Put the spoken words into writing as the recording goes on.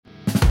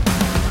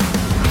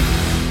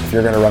if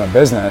you're going to run a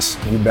business,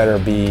 you better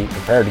be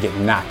prepared to get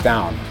knocked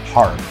down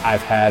hard.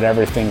 I've had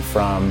everything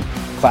from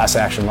class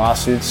action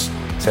lawsuits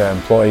to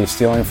employees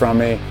stealing from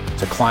me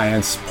to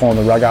clients pulling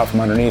the rug out from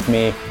underneath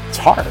me. It's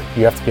hard.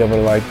 You have to be able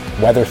to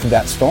weather through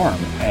that storm,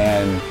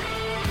 and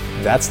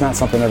that's not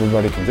something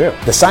everybody can do.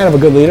 The sign of a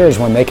good leader is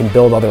when they can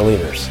build other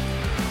leaders.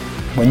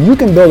 When you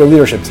can build a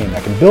leadership team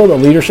that can build a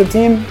leadership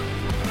team,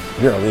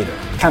 you're a leader.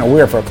 Kind of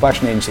weird for a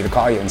collection agency to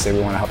call you and say, we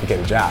want to help you get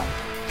a job.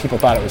 People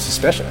thought it was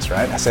suspicious,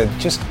 right? I said,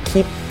 just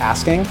keep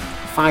asking,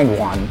 find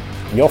one,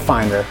 you'll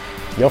find her,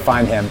 you'll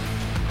find him,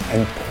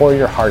 and pour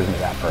your heart into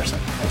that person.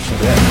 And she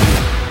did.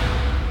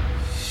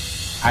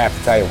 I have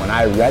to tell you, when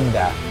I read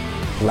that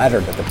letter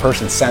that the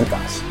person sent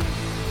us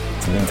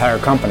to the entire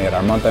company at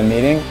our month-end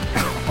meeting,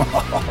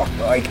 I'm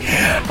like,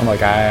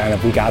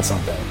 we got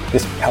something.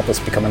 This helped us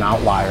become an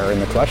outlier in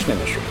the collection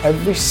industry.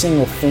 Every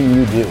single thing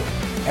you do,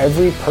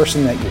 every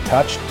person that you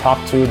touch,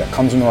 talk to, that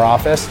comes into our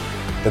office,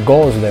 the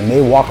goal is that when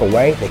they walk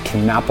away, they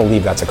cannot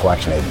believe that's a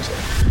collection agency.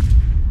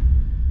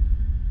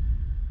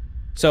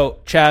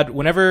 So, Chad,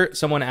 whenever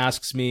someone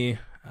asks me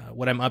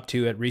what I'm up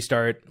to at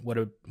Restart, what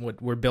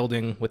we're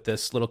building with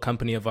this little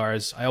company of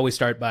ours, I always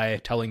start by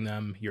telling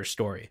them your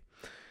story.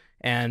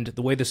 And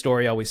the way the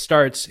story always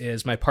starts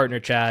is my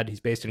partner, Chad, he's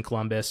based in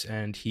Columbus,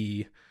 and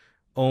he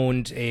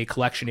owned a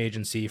collection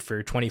agency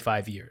for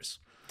 25 years.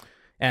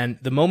 And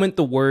the moment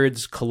the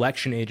words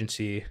collection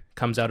agency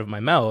comes out of my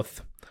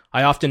mouth,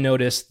 I often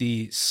notice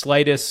the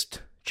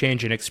slightest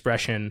change in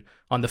expression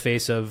on the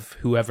face of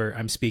whoever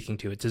I'm speaking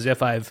to. It's as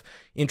if I've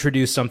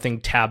introduced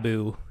something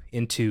taboo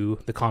into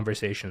the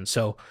conversation.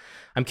 So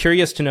I'm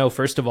curious to know,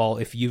 first of all,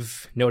 if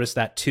you've noticed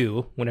that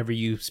too, whenever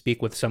you speak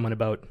with someone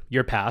about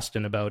your past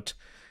and about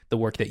the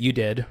work that you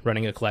did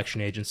running a collection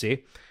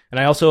agency. And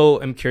I also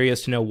am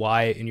curious to know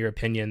why, in your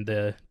opinion,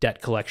 the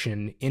debt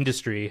collection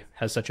industry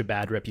has such a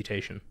bad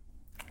reputation.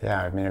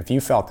 Yeah, I mean, if you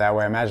felt that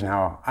way, imagine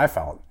how I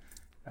felt.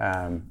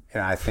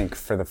 I think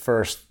for the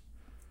first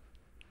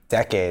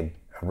decade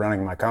of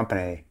running my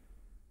company,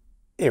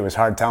 it was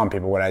hard telling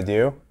people what I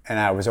do, and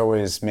I was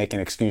always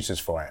making excuses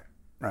for it,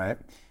 right?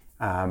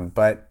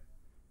 But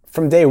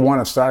from day one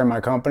of starting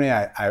my company,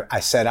 I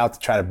set out to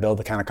try to build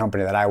the kind of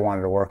company that I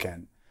wanted to work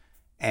in.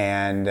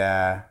 And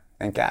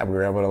thank God we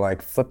were able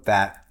to flip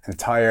that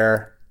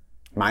entire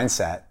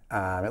mindset,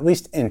 at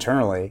least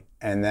internally,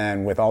 and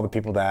then with all the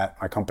people that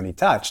my company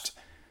touched,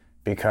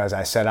 because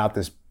I set out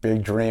this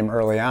big dream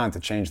early on to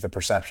change the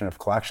perception of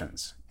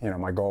collections.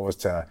 My goal was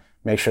to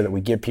make sure that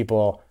we give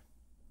people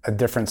a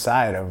different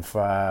side of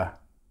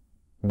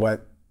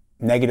what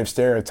negative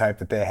stereotype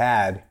that they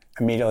had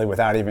immediately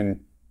without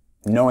even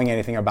knowing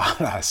anything about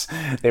us.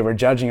 They were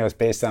judging us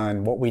based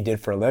on what we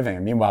did for a living.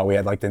 And meanwhile, we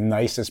had the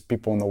nicest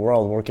people in the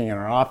world working in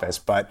our office.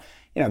 But,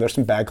 there's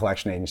some bad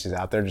collection agencies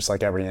out there, just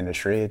like every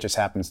industry. It just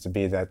happens to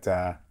be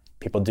that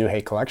people do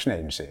hate collection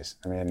agencies.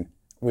 I mean,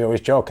 we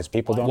always joke because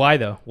people don't. Why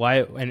though?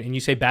 Why? And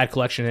you say bad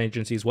collection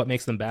agencies, what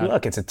makes them bad?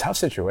 Look, it's a tough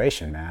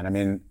situation, man. I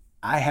mean,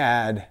 I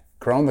had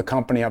grown the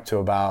company up to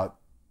about,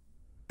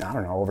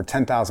 over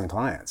 10,000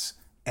 clients.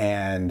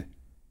 And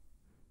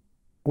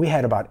we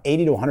had about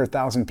 80 to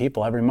 100,000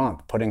 people every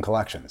month put in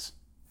collections.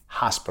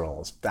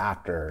 Hospitals,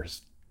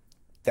 doctors,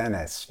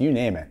 dentists, you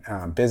name it,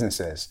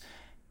 businesses.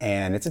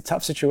 And it's a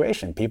tough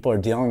situation. People are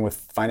dealing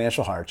with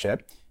financial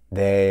hardship.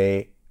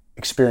 They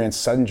experience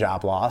sudden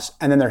job loss,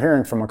 and then they're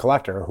hearing from a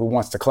collector who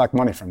wants to collect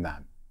money from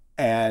them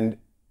and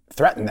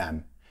threaten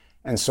them.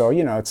 And so,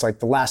 it's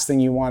the last thing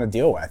you want to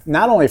deal with,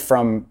 not only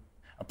from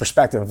a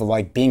perspective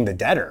of being the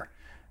debtor,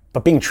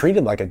 but being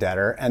treated like a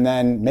debtor and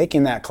then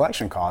making that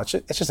collection call. It's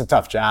just a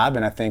tough job,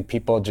 and I think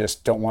people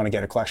just don't want to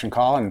get a collection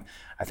call, and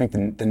I think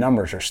the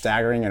numbers are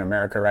staggering in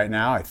America right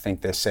now. I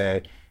think they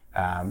say,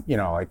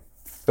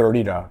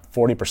 30 to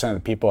 40% of the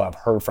people have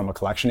heard from a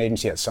collection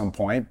agency at some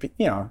point.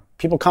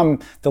 People come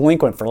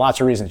delinquent for lots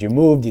of reasons. You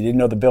moved, you didn't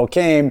know the bill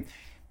came,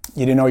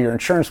 you didn't know your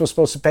insurance was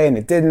supposed to pay and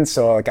it didn't,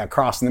 so it got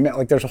crossed in the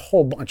middle. There's a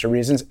whole bunch of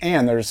reasons,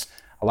 and there's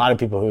a lot of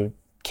people who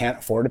can't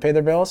afford to pay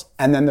their bills,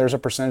 and then there's a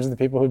percentage of the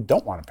people who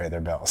don't want to pay their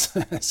bills.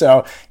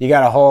 So you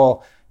got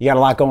a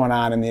lot going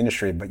on in the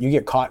industry, but you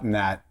get caught in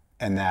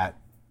that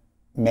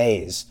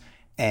maze,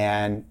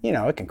 and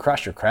it can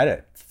crush your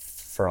credit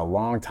for a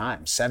long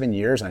time. 7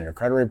 years on your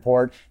credit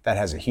report, that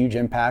has a huge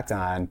impact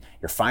on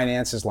your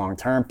finances long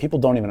term. People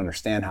don't even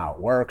understand how it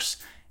works,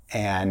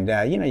 and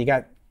you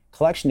got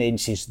collection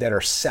agencies that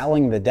are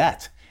selling the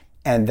debt.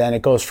 And then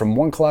it goes from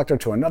one collector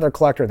to another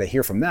collector. They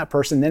hear from that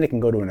person, then it can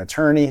go to an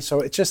attorney. So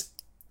it's just,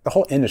 the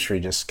whole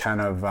industry just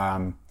kind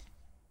of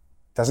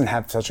doesn't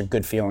have such a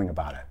good feeling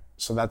about it.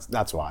 So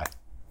that's why.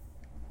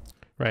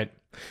 Right.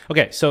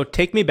 Okay, so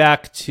take me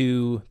back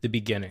to the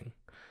beginning.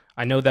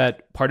 I know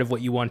that part of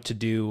what you want to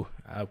do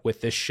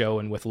with this show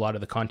and with a lot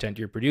of the content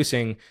you're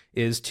producing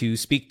is to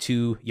speak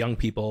to young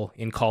people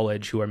in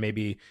college who are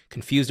maybe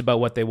confused about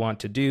what they want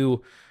to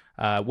do,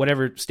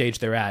 whatever stage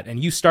they're at.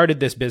 And you started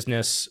this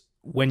business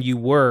when you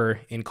were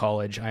in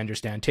college, I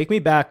understand. Take me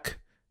back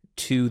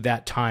to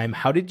that time.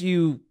 How did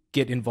you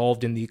get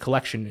involved in the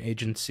collection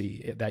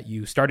agency that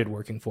you started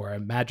working for? I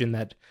imagine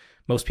that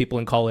most people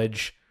in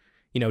college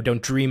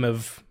don't dream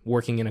of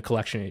working in a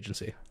collection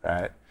agency.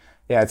 Right.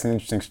 Yeah, it's an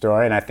interesting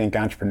story, and I think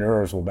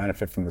entrepreneurs will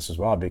benefit from this as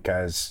well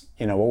because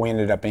what we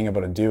ended up being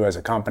able to do as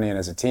a company and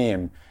as a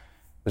team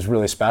was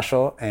really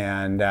special,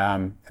 and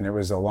it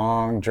was a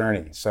long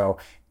journey. So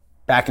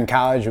back in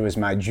college, it was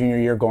my junior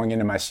year going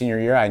into my senior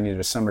year. I needed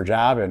a summer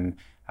job, and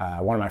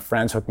one of my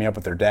friends hooked me up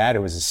with their dad,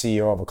 who was the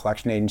CEO of a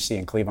collection agency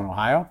in Cleveland,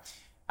 Ohio.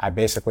 I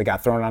basically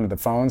got thrown onto the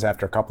phones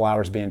after a couple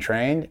hours being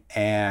trained,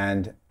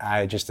 and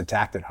I just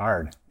attacked it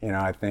hard.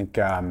 I think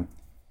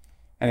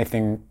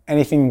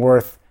anything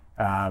worth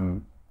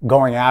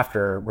going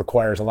after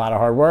requires a lot of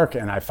hard work,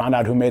 and I found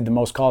out who made the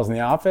most calls in the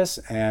office,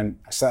 and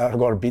I set out to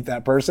go to beat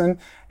that person.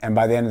 And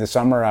by the end of the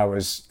summer, I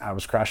was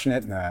crushing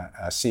it. And the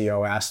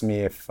CEO asked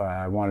me if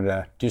I wanted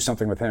to do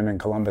something with him in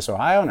Columbus,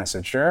 Ohio, and I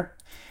said sure.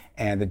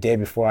 And the day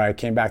before I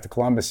came back to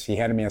Columbus, he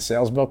handed me a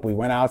sales book. We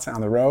went out on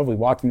the road. We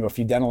walked into a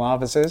few dental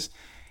offices.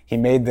 He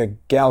made the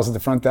gals at the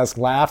front desk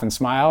laugh and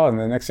smile, and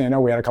the next thing you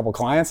know, we had a couple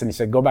clients, and he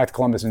said, "Go back to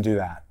Columbus and do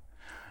that."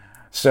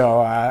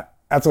 So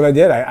that's what I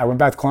did. I went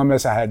back to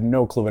Columbus. I had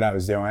no clue what I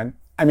was doing.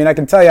 I mean, I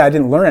can tell you I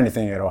didn't learn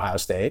anything at Ohio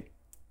State,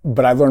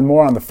 but I learned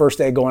more on the first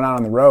day going out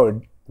on the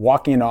road,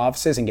 walking into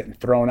offices and getting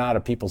thrown out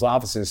of people's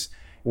offices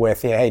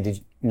with,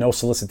 hey, no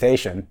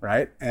solicitation,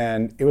 right?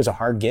 And it was a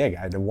hard gig. I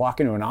had to walk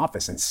into an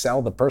office and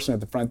sell the person at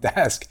the front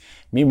desk.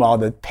 Meanwhile,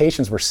 the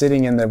patients were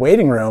sitting in the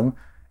waiting room,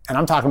 and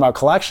I'm talking about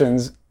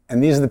collections,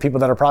 and these are the people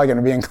that are probably going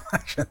to be in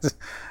collections.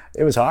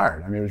 It was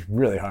hard. I mean, it was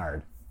really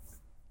hard.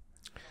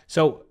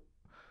 So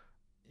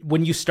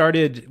when you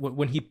started,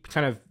 when he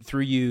kind of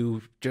threw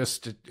you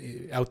just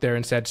out there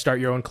and said, start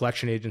your own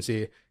collection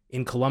agency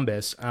in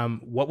Columbus,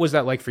 what was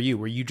that like for you?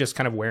 Were you just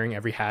kind of wearing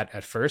every hat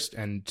at first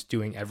and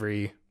doing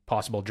every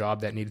possible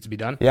job that needed to be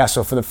done? Yeah,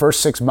 so for the first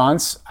 6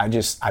 months,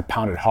 I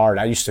pounded hard.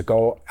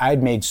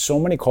 I'd made so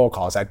many cold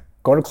calls. I'd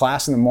go to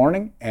class in the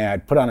morning and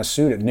I'd put on a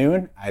suit at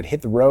noon. I'd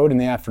hit the road in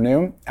the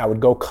afternoon. I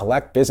would go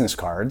collect business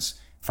cards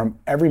from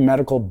every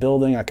medical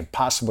building I could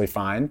possibly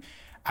find.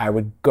 I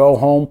would go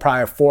home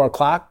probably at 4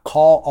 o'clock,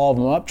 call all of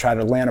them up, try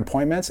to land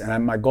appointments.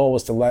 And my goal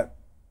was to let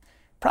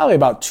probably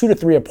about 2 to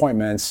 3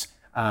 appointments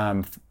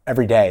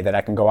every day that I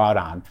can go out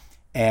on.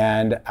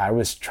 And I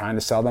was trying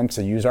to sell them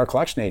to use our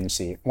collection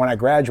agency. When I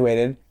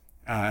graduated,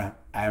 after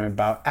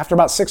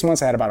about 6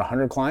 months, I had about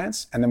 100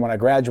 clients. And then when I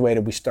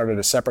graduated, we started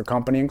a separate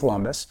company in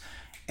Columbus.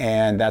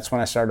 And that's when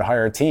I started to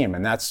hire a team.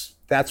 And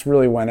that's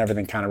really when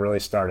everything kind of really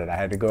started. I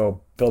had to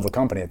go build a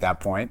company at that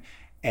point.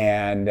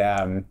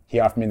 And he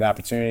offered me the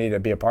opportunity to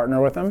be a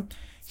partner with him.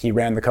 He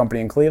ran the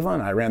company in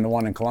Cleveland, I ran the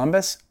one in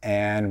Columbus,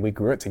 and we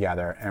grew it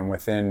together. And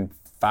within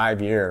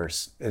 5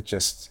 years, it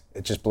just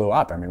blew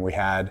up. I mean, we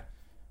had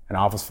an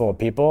office full of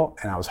people,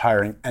 and I was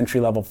hiring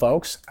entry-level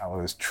folks. I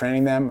was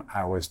training them.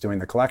 I was doing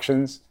the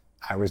collections.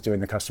 I was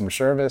doing the customer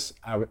service.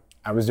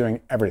 I was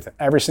doing everything,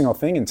 every single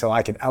thing until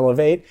I could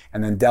elevate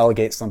and then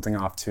delegate something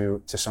off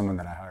to someone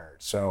that I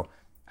hired. So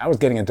I was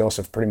getting a dose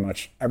of pretty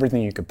much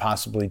everything you could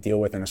possibly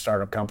deal with in a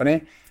startup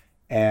company.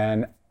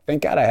 And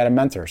thank God I had a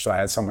mentor. So I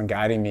had someone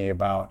guiding me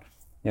about,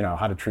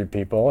 how to treat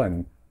people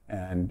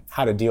and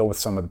how to deal with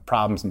some of the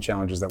problems and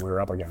challenges that we were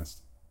up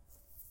against.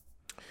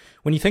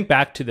 When you think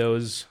back to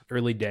those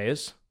early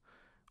days,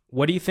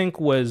 what do you think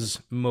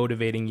was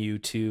motivating you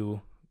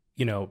to,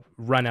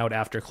 run out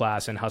after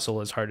class and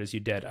hustle as hard as you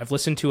did? I've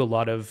listened to a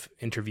lot of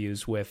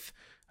interviews with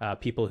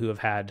people who have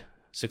had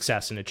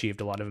success and achieved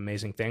a lot of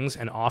amazing things.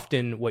 And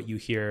often what you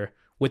hear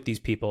with these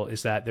people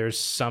is that there's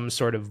some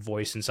sort of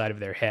voice inside of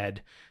their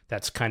head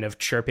that's kind of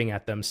chirping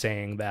at them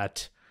saying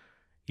that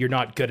you're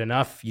not good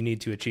enough, you need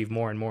to achieve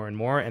more and more and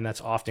more. And that's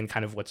often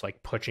kind of what's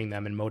like pushing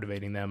them and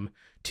motivating them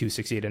to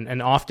succeed.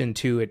 And often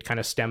too, it kind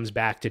of stems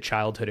back to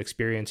childhood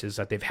experiences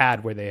that they've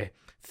had where they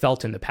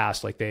felt in the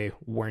past like they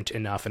weren't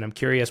enough. And I'm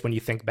curious, when you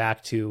think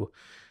back to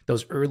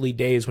those early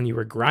days when you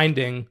were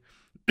grinding,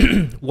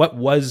 what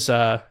was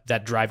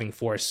that driving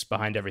force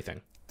behind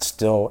everything? It's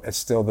still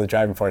the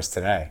driving force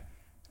today.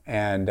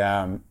 And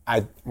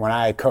when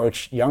I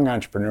coach young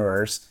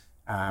entrepreneurs,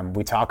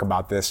 we talk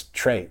about this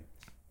trait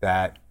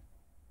that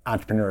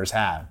entrepreneurs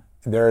have.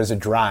 There is a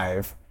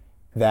drive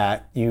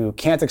that you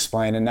can't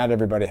explain, and not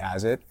everybody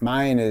has it.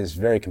 Mine is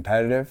very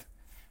competitive.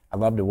 I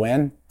love to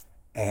win,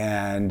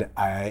 and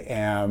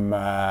I'm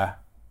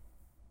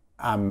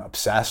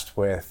obsessed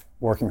with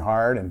working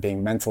hard and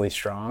being mentally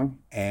strong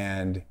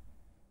and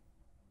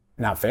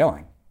not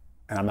failing,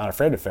 and I'm not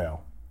afraid to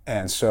fail.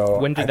 And so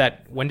where did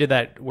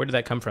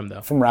that come from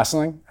though? From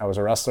wrestling. I was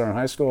a wrestler in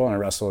high school and I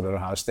wrestled at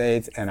Ohio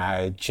State, and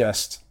I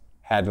just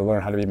had to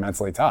learn how to be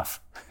mentally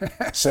tough.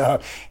 So,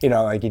 you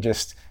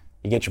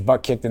get your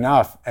butt kicked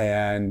enough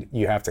and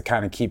you have to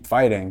kind of keep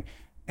fighting.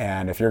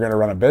 And if you're going to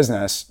run a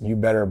business, you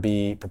better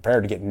be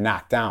prepared to get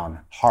knocked down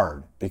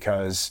hard,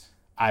 because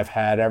I've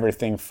had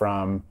everything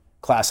from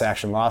class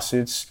action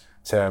lawsuits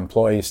to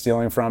employees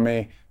stealing from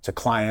me to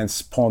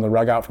clients pulling the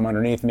rug out from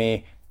underneath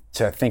me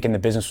to thinking the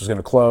business was going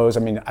to close. I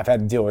mean, I've had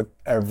to deal with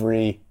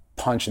every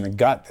punch in the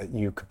gut that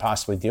you could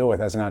possibly deal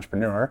with as an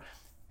entrepreneur.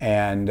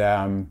 And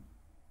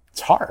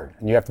it's hard.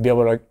 And you have to be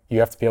able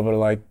to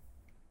like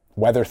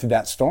weather through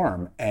that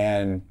storm.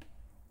 And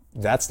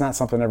that's not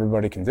something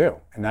everybody can do,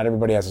 and not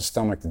everybody has a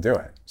stomach to do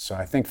it. So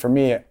I think for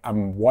me,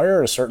 I'm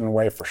wired a certain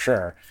way for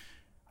sure.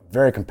 I'm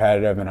very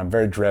competitive and I'm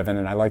very driven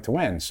and I like to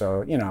win.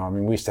 So, I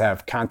mean, we used to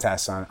have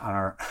contests on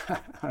our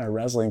on our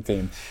wrestling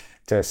team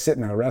to sit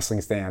in a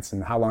wrestling stance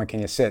and how long can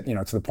you sit,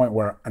 to the point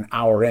where an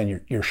hour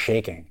in you're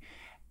shaking.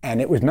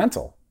 And it was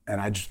mental. And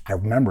I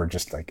remember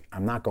just like,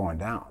 I'm not going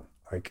down.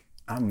 Like,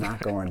 I'm not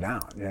going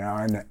down,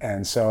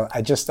 and so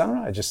I don't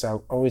know,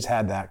 I always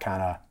had that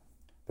kind of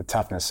the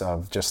toughness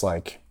of just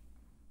like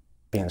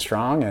being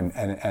strong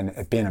and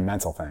it being a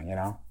mental thing,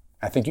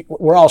 I think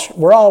we're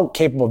all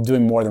capable of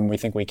doing more than we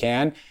think we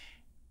can.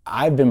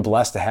 I've been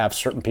blessed to have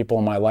certain people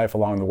in my life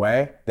along the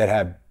way that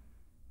have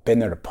been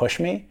there to push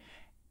me,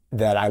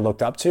 that I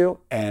looked up to,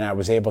 and I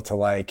was able to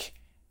like,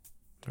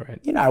 right.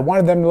 I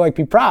wanted them to like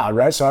be proud,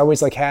 right? So I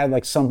always like had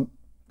like some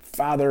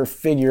father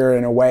figure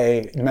in a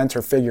way,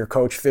 mentor figure,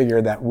 coach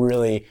figure that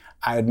really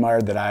I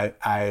admired, that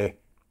I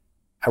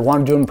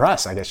wanted to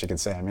impress, I guess you could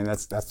say. I mean,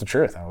 that's the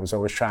truth. I was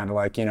always trying to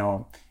like, be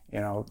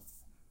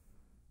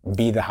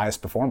the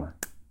highest performer.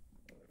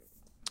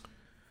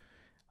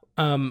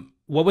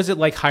 What was it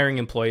like hiring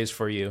employees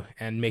for you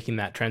and making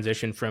that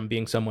transition from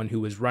being someone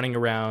who was running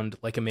around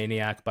like a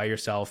maniac by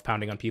yourself,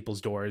 pounding on people's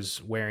doors,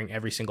 wearing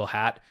every single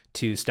hat,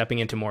 to stepping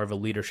into more of a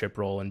leadership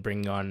role and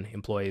bringing on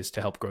employees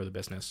to help grow the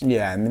business?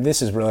 Yeah, I mean,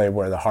 this is really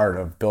where the heart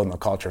of building the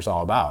culture is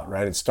all about,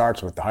 right? It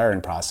starts with the hiring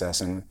process.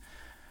 And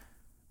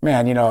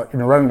man,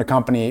 running a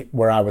company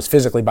where I was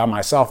physically by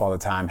myself all the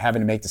time,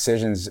 having to make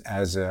decisions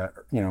as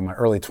my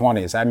early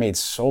 20s, I made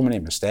so many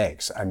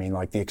mistakes. I mean,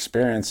 like the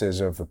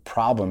experiences of the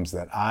problems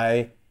that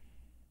I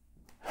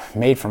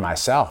made for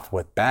myself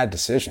with bad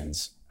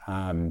decisions.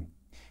 I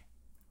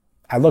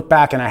look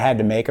back and I had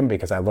to make them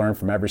because I learned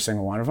from every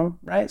single one of them,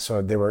 right?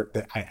 So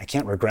I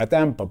can't regret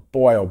them, but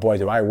boy, oh boy,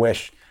 do I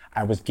wish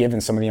I was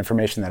given some of the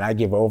information that I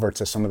give over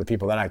to some of the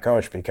people that I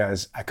coach,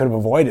 because I could have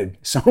avoided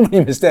so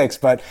many mistakes.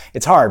 But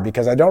it's hard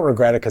because I don't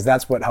regret it, because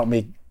that's what helped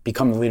me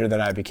become the leader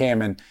that I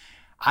became. And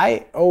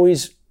I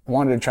always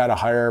wanted to try to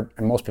hire,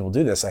 and most people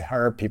do this, they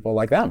hire people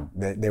like them.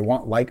 They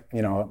want, like,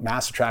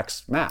 mass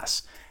attracts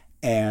mass.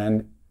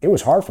 And it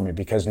was hard for me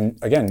because,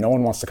 again, no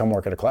one wants to come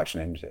work at a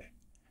collection agency.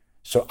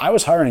 So I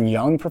was hiring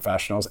young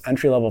professionals,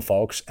 entry-level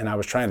folks, and I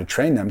was trying to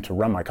train them to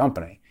run my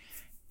company.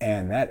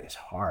 And that is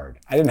hard.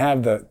 I didn't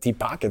have the deep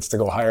pockets to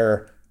go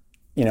hire,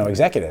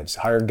 executives,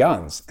 hire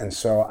guns. And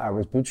so I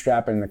was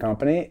bootstrapping the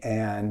company,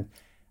 and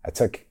I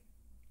took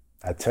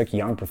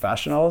young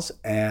professionals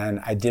and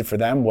I did for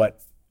them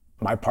what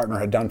my partner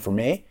had done for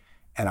me,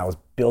 and I was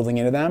building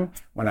into them.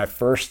 When I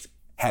first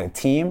had a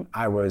team,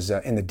 I was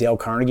in the Dale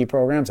Carnegie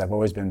programs. I've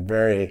always been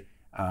very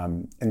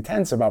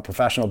intense about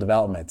professional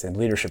development and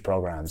leadership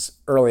programs.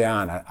 Early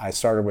on, I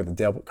started with the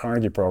Dale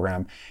Carnegie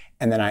program,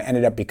 and then I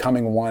ended up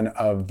becoming one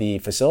of the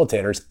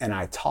facilitators, and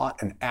I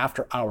taught an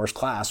after-hours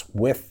class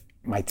with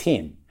my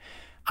team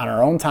on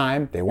our own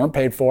time. They weren't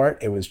paid for it.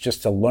 It was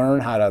just to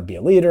learn how to be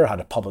a leader, how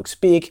to public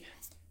speak.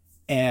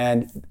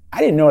 And I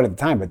didn't know it at the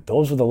time, but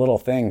those were the little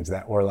things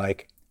that were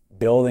like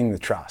building the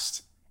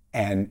trust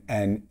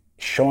and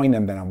showing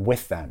them that I'm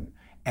with them.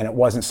 And it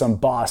wasn't some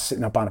boss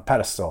sitting up on a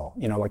pedestal,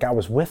 like I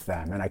was with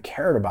them and I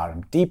cared about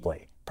them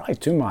deeply, probably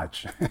too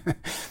much.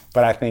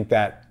 But I think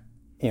that,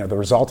 the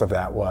result of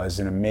that was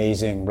an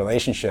amazing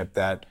relationship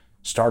that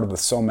started with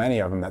so many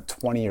of them that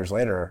 20 years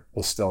later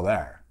was still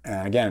there.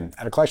 And again,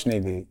 at a collection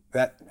agency,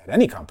 that at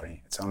any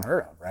company, it's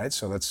unheard of, right?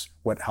 So that's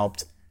what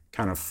helped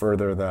kind of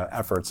further the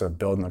efforts of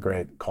building a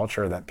great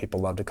culture that people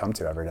love to come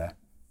to every day.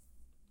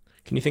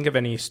 Can you think of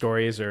any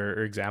stories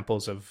or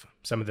examples of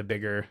some of the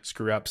bigger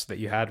screw ups that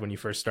you had when you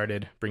first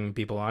started bringing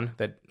people on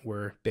that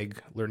were big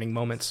learning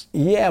moments?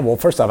 Yeah, well,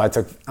 first off,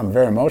 I'm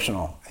very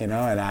emotional, and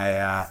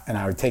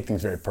I would take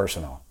things very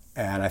personal.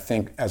 And I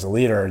think as a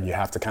leader, you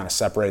have to kind of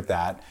separate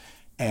that,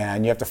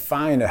 and you have to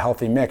find a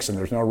healthy mix, and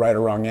there's no right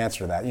or wrong answer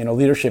to that.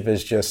 Leadership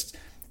is just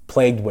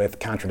plagued with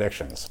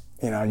contradictions.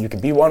 You can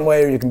be one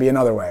way or you can be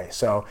another way.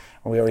 So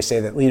we always say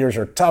that leaders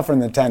are tougher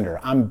than tender.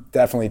 I'm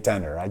definitely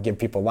tender. I give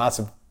people lots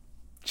of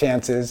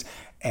chances,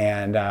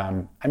 and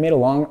I made a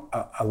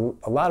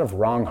lot of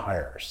wrong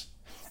hires.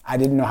 I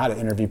didn't know how to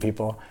interview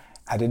people.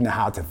 I didn't know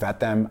how to vet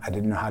them. I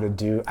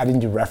didn't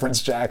do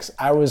reference checks.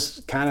 I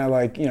was kind of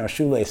like,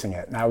 shoelacing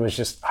it. And I was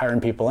just hiring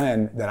people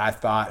in that I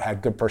thought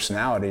had good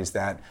personalities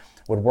that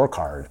would work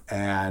hard.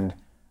 And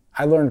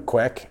I learned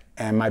quick.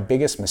 And my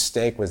biggest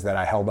mistake was that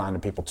I held on to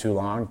people too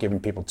long, giving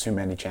people too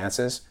many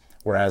chances.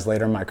 Whereas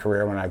later in my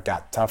career, when I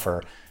got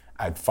tougher,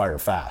 I'd fire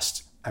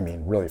fast. I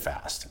mean, really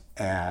fast.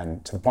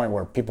 And to the point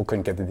where people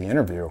couldn't get to the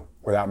interview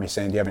without me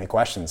saying, do you have any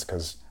questions?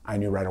 Because I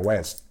knew right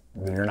away,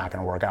 you're not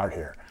going to work out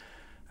here.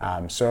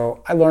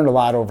 So I learned a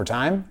lot over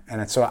time.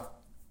 And so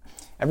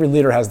every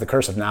leader has the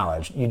curse of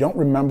knowledge. You don't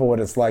remember what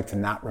it's like to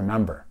not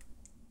remember.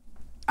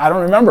 I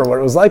don't remember what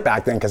it was like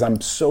back then because I'm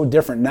so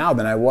different now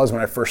than I was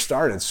when I first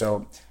started.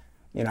 So,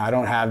 I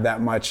don't have that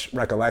much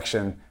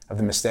recollection of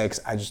the mistakes.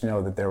 I just know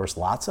that there was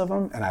lots of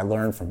them, and I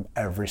learned from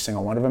every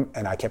single one of them,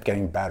 and I kept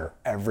getting better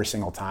every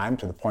single time,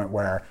 to the point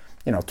where,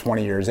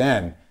 20 years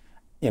in,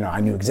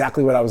 I knew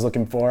exactly what I was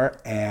looking for,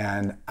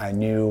 and I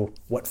knew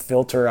what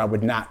filter I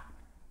would not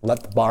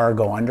let the bar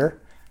go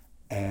under.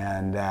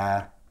 And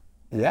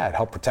it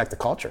helped protect the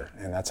culture.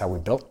 And that's how we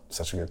built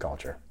such a good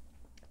culture.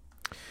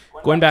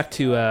 Going back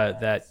to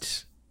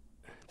that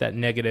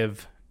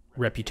negative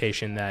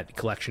reputation that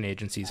collection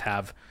agencies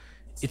have,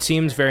 it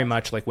seems very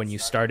much like when you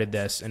started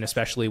this, and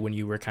especially when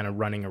you were kind of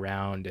running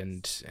around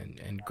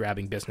and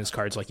grabbing business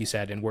cards, like you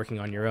said, and working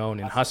on your own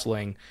and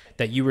hustling,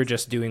 that you were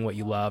just doing what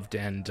you loved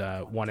and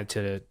wanted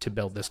to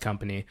build this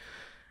company.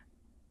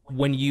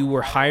 When you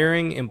were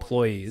hiring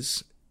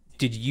employees,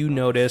 did you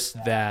notice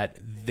that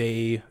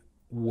they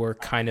were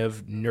kind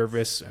of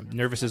nervous?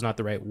 Nervous is not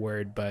the right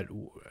word, but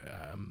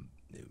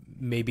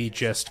maybe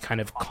just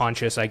kind of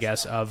conscious, I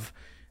guess, of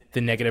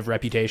the negative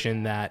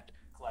reputation that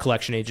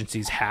collection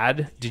agencies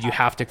had? Did you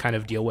have to kind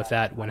of deal with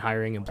that when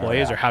hiring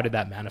employees, or how did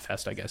that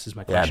manifest, I guess, is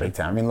my question. Yeah, big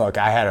time. I mean, look,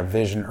 I had a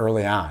vision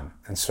early on,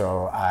 and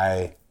so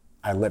I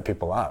lit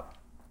people up.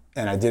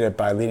 And I did it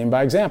by leading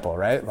by example,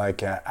 right?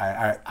 Like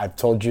I've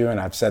told you, and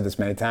I've said this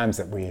many times,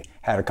 that we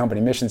had a company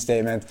mission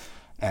statement,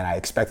 and I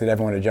expected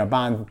everyone to jump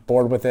on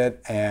board with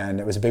it, and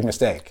it was a big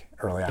mistake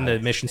early on. And the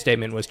mission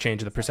statement was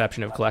change the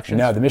perception of collections?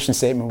 No, the mission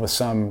statement was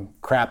some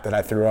crap that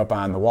I threw up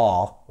on the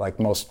wall, like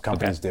most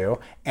companies do,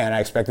 and I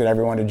expected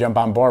everyone to jump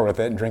on board with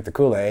it and drink the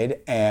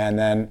Kool-Aid, and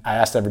then I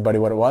asked everybody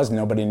what it was, and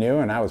nobody knew,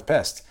 and I was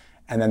pissed.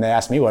 And then they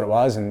asked me what it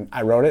was, and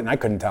I wrote it, and I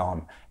couldn't tell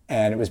them.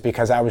 And it was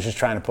because I was just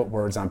trying to put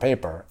words on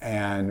paper.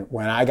 And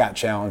when I got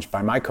challenged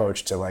by my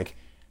coach to, like,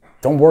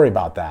 don't worry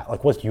about that.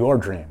 Like, what's your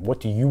dream? What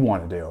do you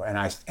want to do? And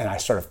I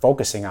started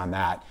focusing on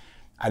that.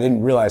 I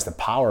didn't realize the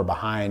power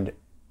behind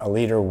a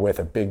leader with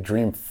a big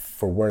dream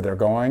for where they're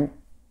going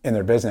in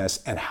their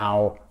business, and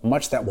how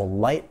much that will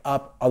light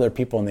up other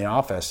people in the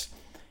office.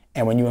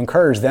 And when you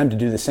encourage them to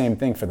do the same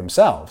thing for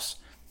themselves,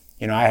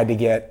 I had to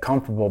get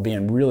comfortable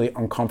being really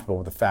uncomfortable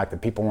with the fact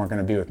that people weren't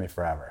going to be with me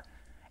forever.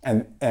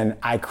 And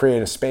I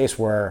created a space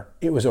where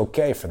it was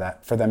okay for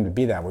them to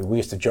be that way. We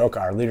used to joke,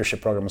 our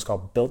leadership program was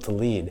called Built to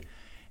Lead.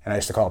 And I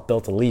used to call it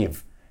Built to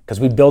Leave, because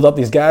we build up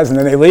these guys and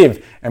then they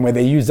leave, and when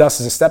they used us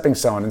as a stepping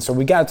stone. And so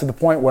we got to the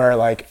point where,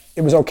 like,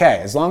 it was okay.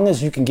 As long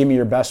as you can give me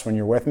your best when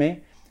you're with me,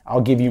 I'll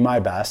give you my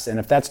best. And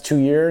if that's 2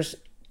 years,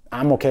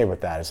 I'm okay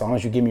with that, as long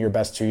as you give me your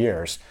best 2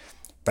 years.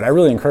 But I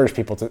really encourage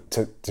people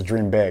to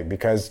dream big,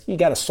 because you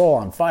got a soul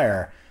on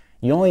fire.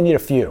 You only need a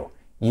few.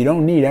 You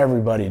don't need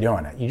everybody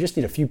doing it. You just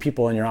need a few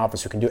people in your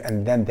office who can do it,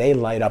 and then they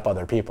light up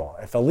other people.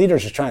 If a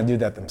leader's just trying to do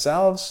that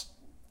themselves,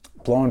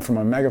 blowing from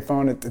a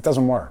megaphone, it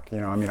doesn't work.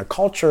 A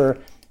culture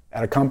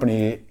at a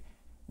company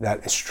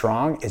that is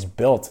strong is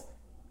built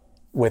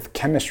with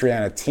chemistry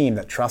on a team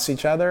that trusts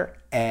each other,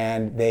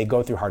 and they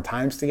go through hard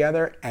times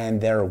together,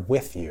 and they're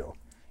with you.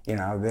 They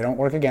don't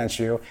work against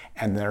you,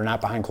 and they're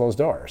not behind closed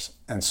doors.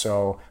 And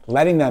so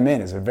letting them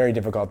in is a very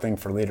difficult thing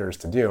for leaders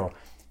to do.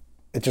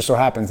 It just so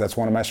happens that's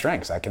one of my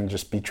strengths. I can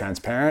just be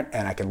transparent,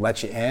 and I can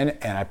let you in,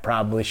 and I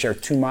probably share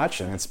too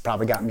much, and it's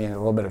probably gotten me in a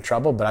little bit of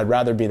trouble, but I'd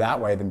rather be that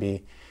way than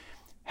be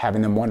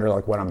having them wonder,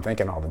 like, what I'm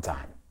thinking all the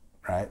time,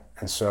 right?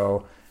 And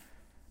so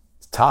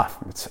it's tough.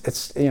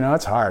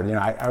 It's hard.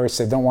 I always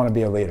say, don't want to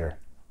be a leader.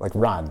 Like,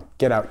 run,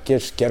 get out,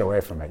 just get away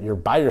from it. You're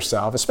by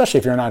yourself, especially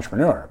if you're an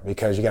entrepreneur,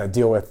 because you got to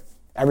deal with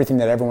everything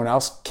that everyone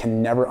else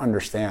can never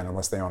understand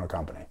unless they own a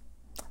company.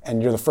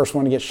 And you're the first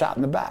one to get shot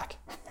in the back.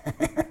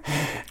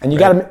 And you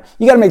got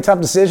to make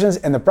tough decisions.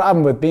 And the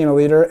problem with being a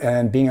leader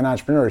and being an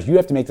entrepreneur is you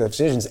have to make the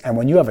decisions. And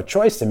when you have a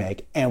choice to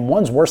make, and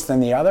one's worse than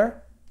the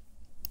other,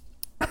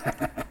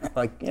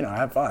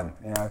 have fun.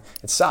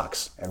 It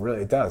sucks.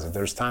 It does.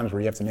 There's times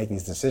where you have to make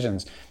these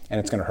decisions, and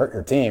it's going to hurt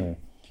your team,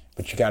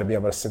 but you got to be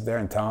able to sit there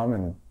and tell them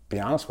and be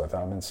honest with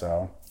them. And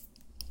so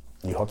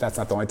you hope that's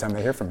not the only time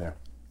they hear from you.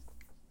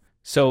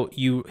 So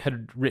you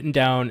had written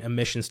down a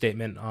mission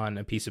statement on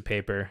a piece of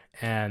paper,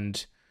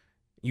 and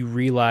you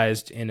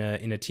realized in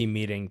a team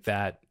meeting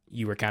that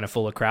you were kind of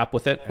full of crap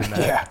with it, and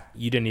that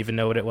you didn't even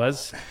know what it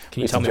was.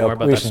 Can you tell me more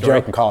about that story? We used to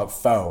joke and call it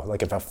faux.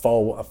 Like, if a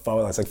faux,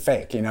 it's like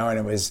fake, and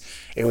it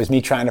was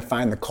me trying to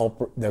find the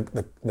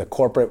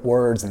corporate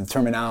words and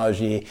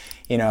terminology,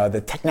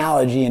 the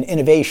technology and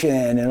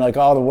innovation and, like,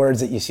 all the words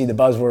that you see, the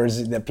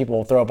buzzwords that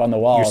people throw up on the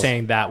walls. You're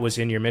saying that was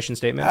in your mission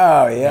statement?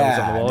 Oh yeah, that was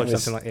on the wall or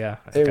something like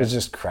Okay. It was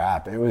just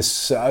crap. It was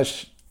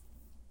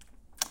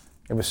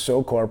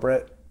so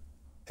corporate.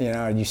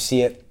 You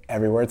see it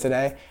everywhere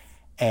today.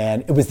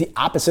 And it was the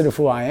opposite of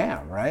who I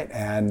am, right?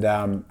 And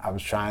I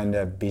was trying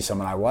to be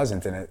someone I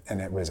wasn't, and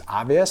it was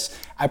obvious.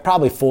 I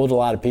probably fooled a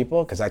lot of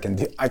people, because I can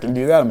do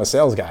that. I'm a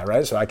sales guy,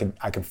 right? So I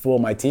could fool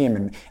my team,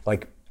 and,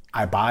 like,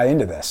 I buy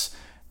into this.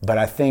 But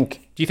I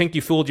think. Do you think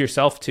you fooled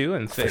yourself too,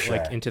 and sure.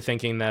 Into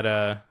thinking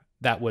that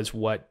that was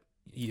what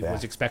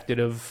was expected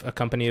of a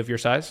company of your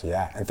size?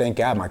 Yeah, and thank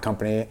God my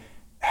company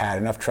had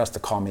enough trust to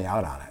call me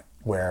out on it.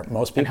 Where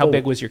most people. And how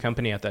big was your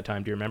company at that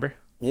time? Do you remember?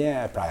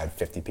 Yeah, I probably had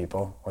 50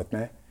 people with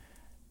me.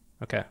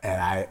 Okay.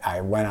 And I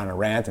went on a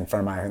rant in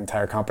front of my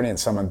entire company, and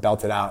someone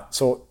belted out,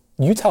 "So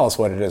you tell us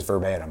what it is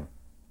verbatim."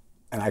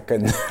 And I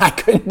couldn't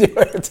do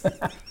it.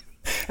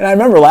 And I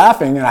remember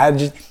laughing, and I had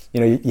just,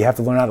 you have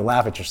to learn how to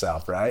laugh at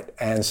yourself, right?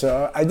 And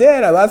so I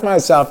did. I laughed at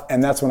myself,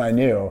 and that's when I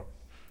knew.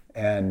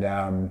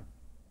 And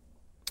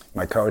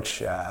my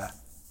coach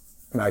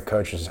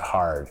is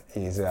hard.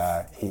 He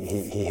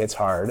hits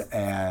hard,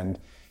 and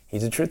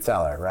he's a truth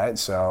teller, right?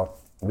 So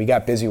we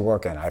got busy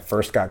working. I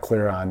first got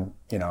clear on,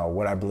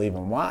 what I believe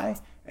and why,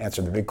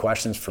 answered the big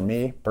questions for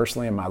me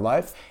personally in my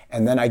life,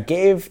 and then I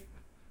gave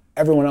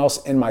everyone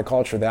else in my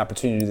culture the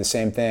opportunity to do the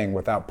same thing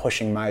without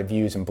pushing my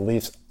views and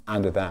beliefs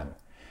onto them.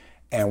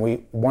 And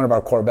one of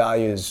our core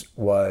values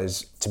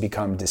was to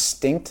become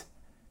distinct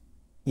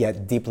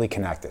yet deeply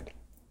connected.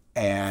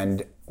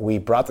 And we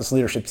brought this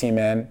leadership team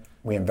in.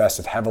 We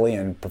invested heavily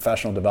in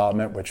professional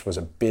development, which was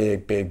a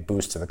big, big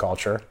boost to the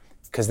culture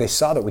because they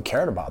saw that we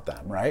cared about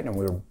them, right? And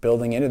we were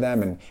building into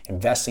them and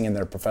investing in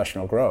their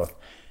professional growth.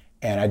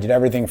 And I did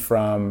everything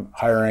from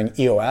hiring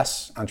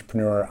EOS,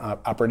 Entrepreneur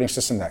Operating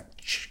System, that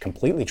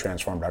completely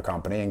transformed our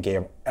company and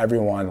gave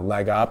everyone a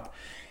leg up.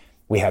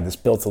 We had this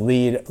Built to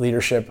Lead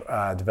leadership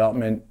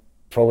development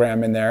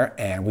program in there,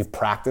 and we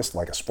practiced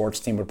like a sports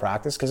team would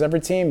practice because every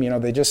team,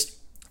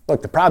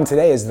 look, the problem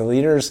today is the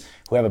leaders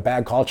who have a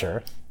bad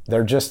culture,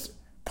 they're just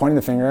pointing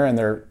the finger and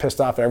they're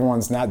pissed off that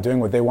everyone's not doing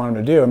what they want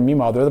them to do, and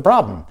meanwhile, they're the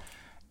problem.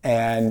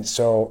 And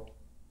so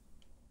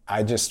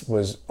I just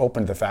was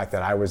open to the fact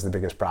that I was the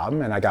biggest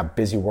problem, and I got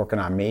busy working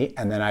on me,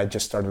 and then I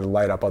just started to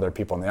light up other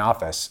people in the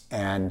office.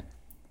 And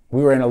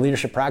we were in a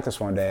leadership practice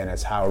one day, and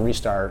it's how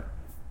Restart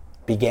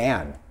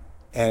began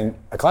in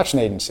a collection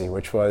agency,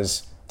 which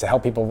was to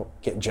help people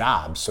get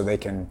jobs so they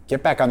can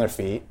get back on their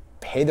feet,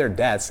 pay their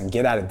debts, and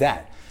get out of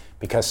debt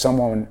because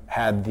someone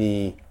had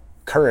the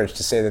courage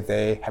to say that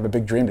they have a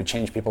big dream to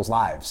change people's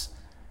lives.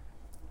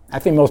 I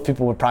think most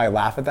people would probably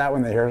laugh at that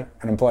when they hear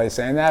an employee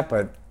saying that,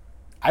 but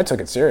I took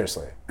it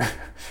seriously.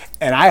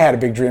 And I had a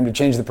big dream to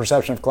change the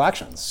perception of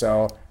collections.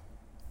 So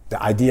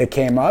the idea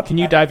came up. Can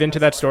you dive into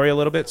that story a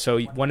little bit? So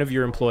one of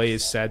your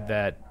employees said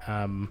that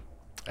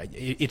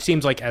it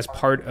seems like as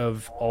part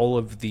of all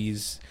of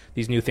these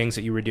new things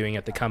that you were doing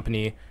at the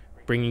company,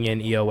 bringing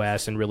in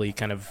EOS and really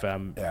kind of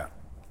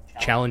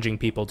challenging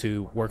people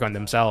to work on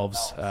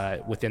themselves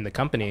within the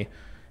company,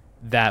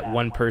 that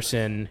one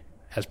person,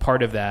 as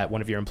part of that,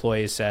 one of your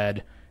employees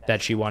said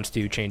that she wants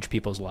to change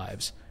people's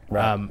lives.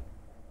 Right.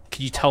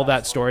 Can you tell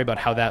that story about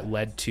how that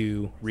led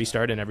to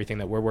Restart and everything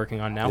that we're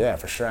working on now? Yeah,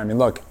 for sure. I mean,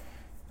 look,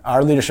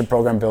 our leadership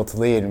program Built to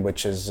Lead,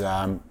 which is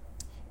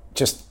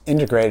just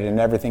integrated in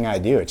everything I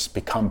do. It's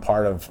become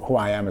part of who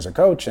I am as a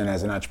coach and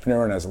as an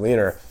entrepreneur and as a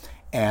leader.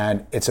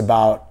 And it's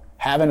about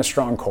having a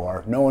strong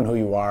core, knowing who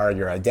you are,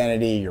 your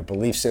identity, your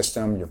belief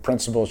system, your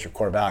principles, your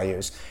core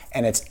values.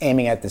 And it's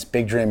aiming at this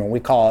big dream, and we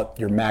call it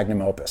your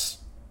magnum opus.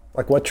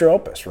 Like, what's your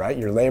opus, right?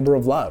 Your labor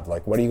of love.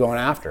 Like, what are you going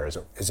after? Is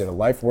it a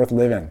life worth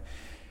living?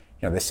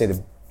 They say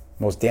the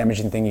most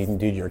damaging thing you can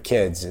do to your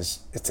kids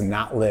is to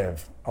not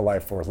live a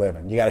life worth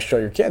living. You got to show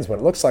your kids what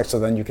it looks like so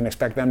then you can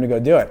expect them to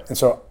go do it. And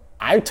so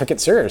I took it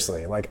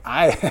seriously. Like,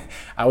 I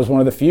was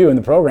one of the few in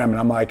the program, and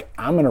I'm like,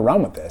 I'm going to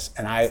run with this.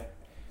 And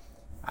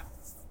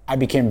I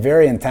became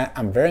very intense.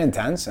 I'm very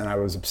intense, and I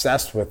was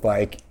obsessed with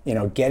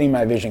getting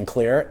my vision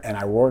clear. And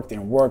I worked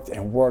and worked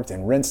and worked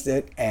and rinsed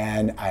it.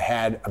 And I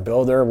had a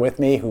builder with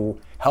me who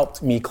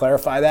helped me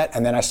clarify that.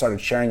 And then I started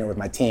sharing it with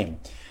my team.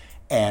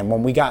 And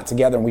when we got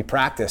together and we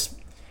practiced,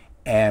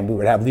 and we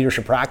would have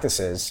leadership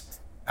practices,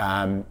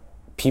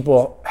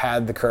 people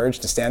had the courage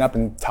to stand up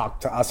and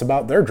talk to us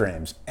about their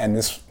dreams. And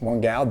this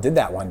one gal did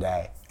that one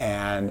day.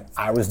 And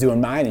I was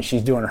doing mine and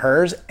she's doing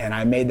hers, and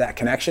I made that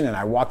connection. And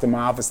I walked in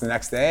my office the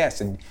next day. I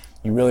said,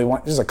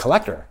 this is a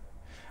collector.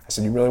 I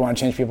said, you really want to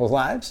change people's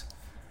lives?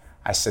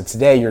 I said,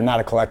 today you're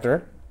not a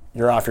collector.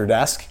 You're off your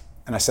desk.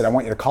 And I said, I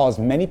want you to call as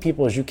many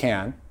people as you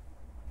can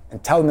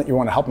and tell them that you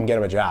want to help them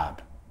get a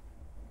job.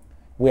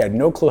 We had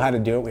no clue how to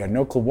do it. We had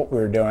no clue what we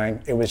were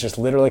doing. It was just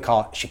literally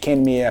she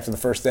came to me after the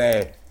first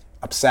day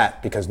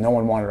upset because no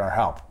one wanted our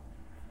help.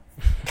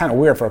 Kind of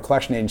weird for a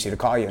collection agency to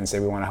call you and say,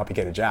 we want to help you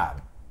get a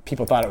job.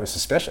 People thought it was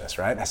suspicious,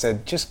 right? I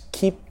said, just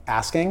keep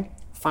asking,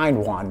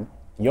 find one,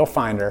 you'll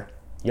find her,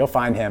 you'll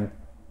find him,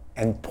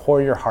 and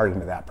pour your heart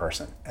into that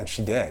person. And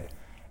she did.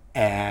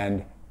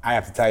 And I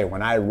have to tell you,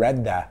 when I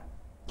read the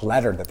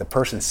letter that the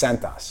person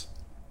sent us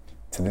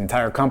to the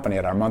entire company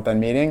at our month-end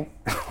meeting,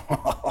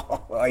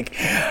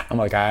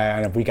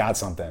 we got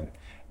something.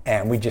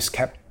 And we just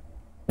kept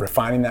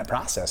refining that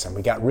process, and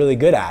we got really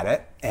good at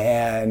it.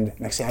 And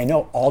next thing I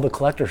know, all the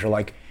collectors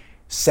are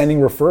sending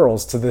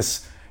referrals to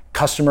this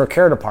customer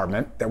care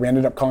department that we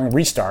ended up calling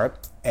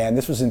Restart. And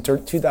this was in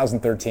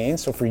 2013.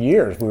 So for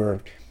years,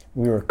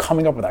 we were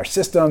coming up with our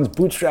systems,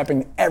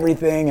 bootstrapping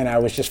everything, and I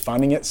was just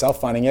funding it,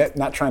 self-funding it,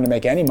 not trying to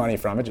make any money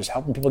from it, just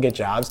helping people get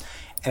jobs.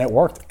 And it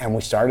worked. And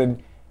we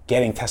started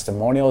getting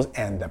testimonials,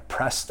 and the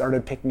press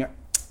started picking up.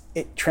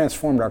 It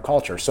transformed our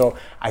culture. So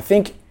I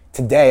think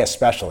today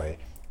especially,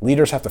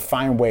 leaders have to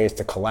find ways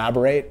to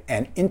collaborate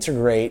and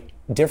integrate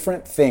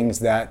different things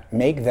that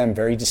make them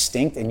very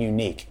distinct and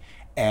unique.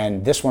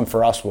 And this one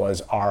for us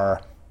was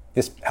our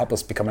this helped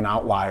us become an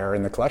outlier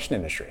in the collection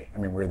industry. I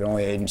mean, we're the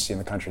only agency in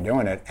the country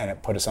doing it, and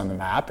it put us on the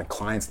map, and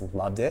clients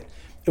loved it.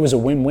 It was a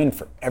win-win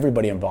for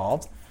everybody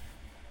involved.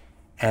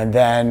 And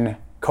then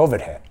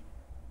COVID hit,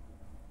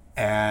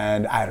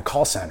 and I had a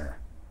call center.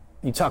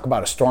 You talk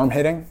about a storm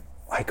hitting,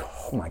 like,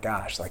 oh my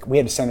gosh, like we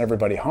had to send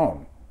everybody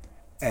home.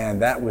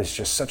 And that was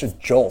just such a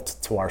jolt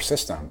to our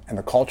system and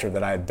the culture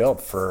that I had built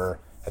for,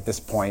 at this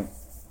point,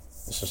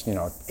 this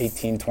was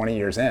 18, 20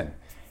 years in.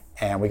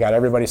 And we got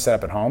everybody set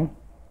up at home.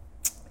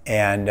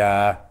 And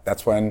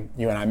that's when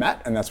you and I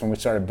met, and that's when we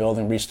started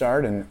building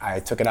Restart, and I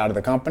took it out of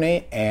the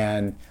company,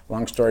 and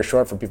long story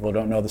short, for people who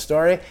don't know the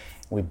story,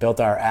 we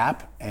built our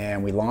app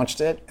and we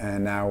launched it,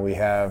 and now we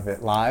have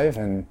it live,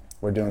 and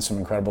we're doing some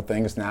incredible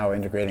things now,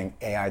 integrating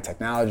AI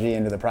technology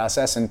into the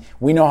process, and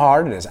we know how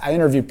hard it is. I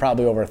interviewed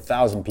probably over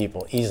 1,000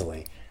 people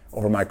easily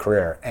over my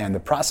career, and the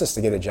process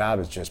to get a job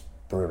is just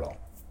brutal.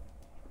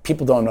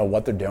 People don't know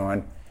what they're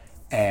doing,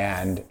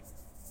 and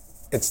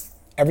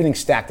everything's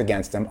stacked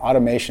against them.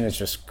 Automation is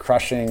just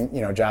crushing,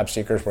 job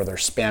seekers, where they're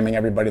spamming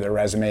everybody their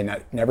resume,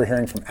 never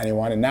hearing from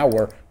anyone. And now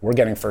we're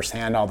getting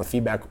firsthand all the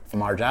feedback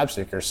from our job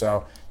seekers.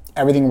 So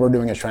everything we're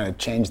doing is trying to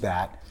change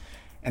that.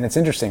 And it's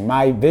interesting.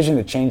 My vision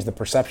to change the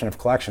perception of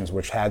collections,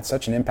 which had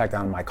such an impact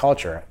on my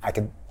culture,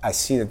 I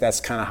see that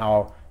that's kind of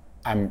how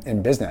I'm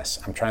in business.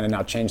 I'm trying to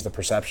now change the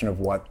perception of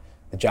what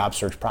the job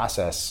search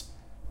process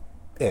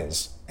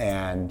is.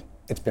 And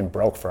it's been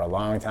broke for a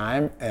long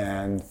time.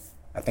 And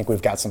I think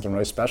we've got something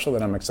really special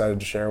that I'm excited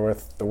to share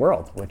with the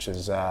world, which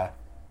is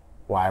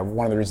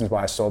one of the reasons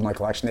why I sold my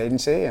collection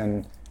agency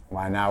and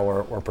why now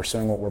we're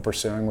pursuing what we're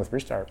pursuing with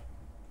Restart.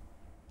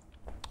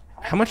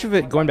 How much of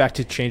it, going back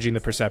to changing the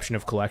perception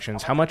of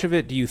collections, how much of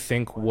it do you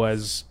think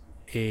was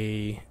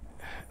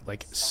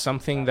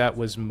something that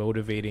was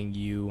motivating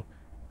you,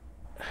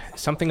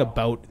 something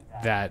about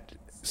that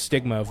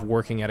stigma of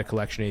working at a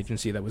collection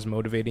agency that was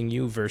motivating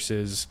you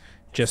versus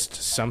just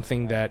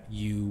something that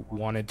you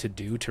wanted to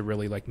do to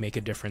really make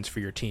a difference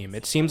for your team?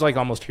 It seems like,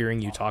 almost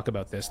hearing you talk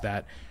about this,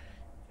 that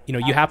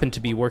you happen to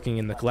be working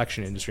in the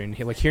collection industry, and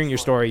hearing your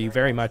story, you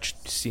very much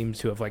seems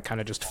to have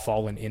kind of just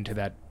fallen into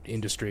that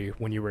industry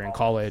when you were in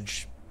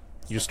college.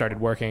 You just started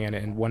working,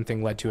 and one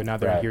thing led to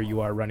another, right. And here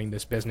you are running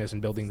this business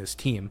and building this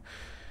team.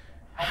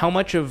 How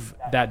much of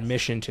that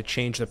mission to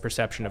change the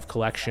perception of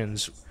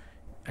collections,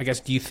 I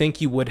guess, do you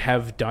think you would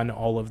have done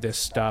all of this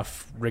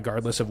stuff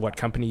regardless of what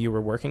company you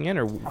were working in,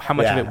 or how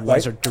much of it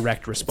was a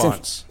direct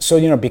response?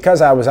 So,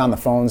 because I was on the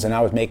phones and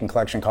I was making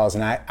collection calls,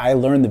 and I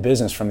learned the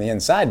business from the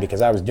inside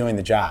because I was doing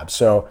the job.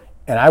 So,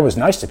 and I was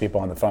nice to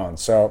people on the phone.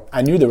 So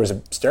I knew there was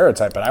a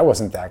stereotype, but I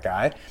wasn't that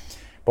guy.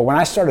 But when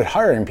I started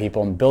hiring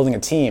people and building a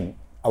team,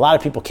 a lot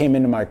of people came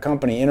into my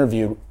company,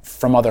 interviewed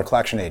from other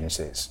collection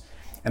agencies.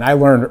 And I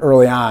learned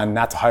early on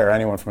not to hire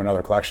anyone from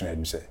another collection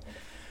agency,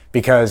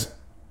 because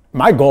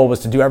my goal was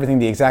to do everything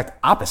the exact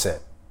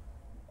opposite.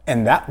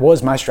 And that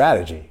was my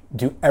strategy.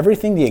 Do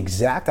everything the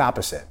exact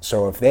opposite.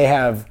 So if they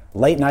have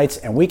late nights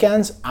and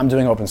weekends, I'm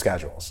doing open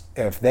schedules.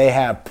 If they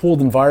have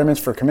pooled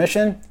environments for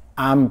commission,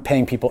 I'm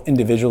paying people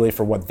individually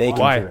for what they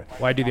can do.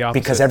 Why do the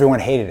opposite? Because everyone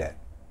hated it.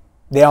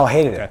 They all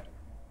hated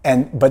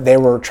it. But they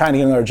were trying to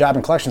get another job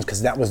in collections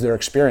because that was their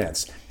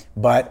experience.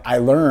 But I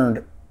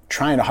learned,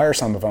 trying to hire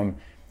some of them,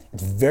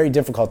 it's very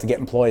difficult to get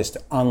employees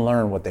to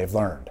unlearn what they've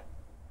learned.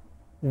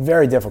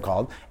 Very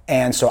difficult.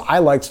 And so I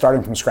liked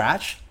starting from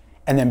scratch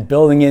and then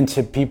building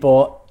into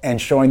people and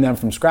showing them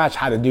from scratch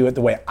how to do it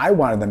the way I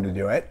wanted them to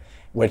do it,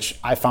 which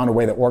I found a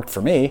way that worked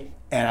for me.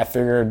 And I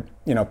figured,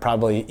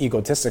 probably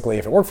egotistically,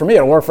 if it worked for me,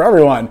 it'll work for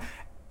everyone.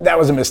 That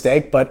was a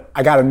mistake, but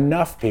I got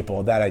enough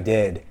people that I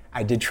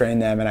did train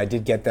them, and I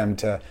did get them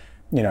to,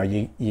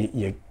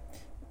 you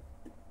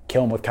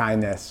kill them with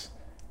kindness.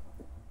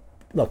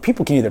 Look,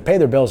 people can either pay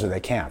their bills or they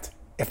can't.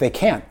 If they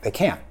can't, they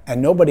can't. And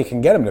nobody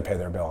can get them to pay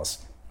their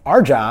bills.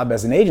 Our job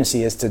as an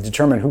agency is to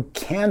determine who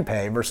can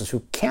pay versus who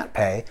can't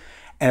pay.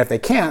 And if they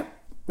can't,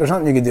 there's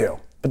nothing you can do.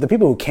 But the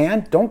people who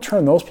can, don't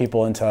turn those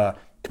people into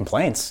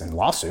complaints and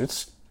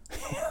lawsuits.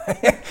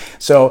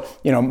 So,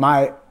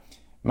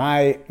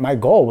 my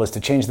goal was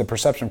to change the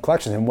perception of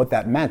collections, and what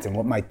that meant and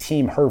what my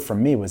team heard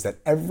from me was that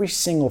every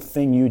single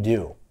thing you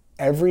do,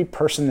 every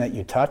person that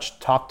you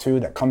talk to,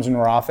 that comes into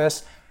our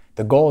office,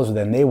 the goal is that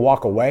when they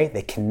walk away,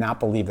 they cannot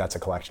believe that's a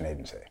collection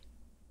agency.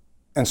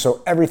 And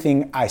so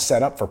everything I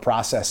set up for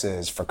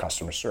processes, for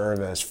customer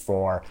service,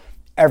 for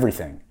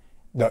everything,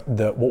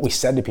 what we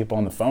said to people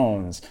on the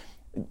phones,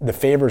 the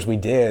favors we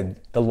did,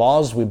 the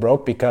laws we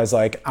broke because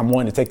I'm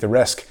willing to take the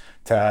risk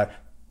to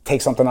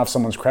take something off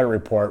someone's credit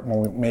report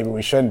when maybe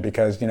we shouldn't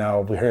because,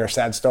 we hear a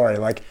sad story.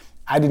 I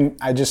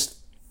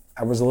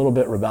was a little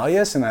bit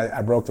rebellious, and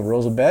I broke the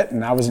rules a bit,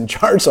 and I was in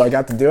charge, so I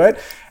got to do it.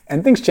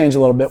 And things changed a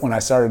little bit when I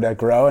started to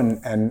grow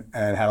and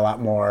had a lot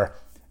more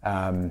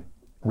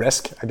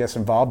risk, I guess,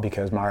 involved,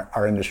 because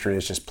our industry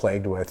is just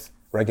plagued with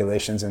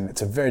regulations, and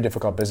it's a very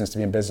difficult business to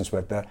be in business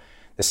with. The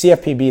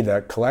CFPB,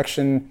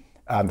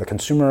 the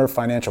Consumer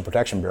Financial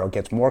Protection Bureau,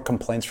 gets more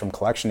complaints from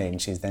collection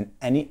agencies than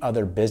any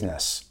other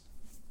business.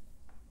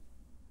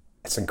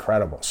 It's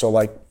incredible. So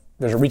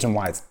there's a reason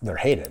why they're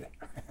hated,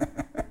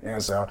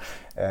 So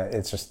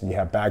it's just, you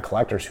have bad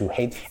collectors who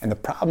hate. And the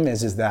problem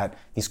is that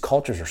these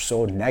cultures are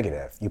so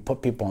negative. You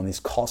put people in these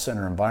call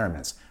center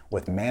environments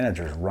with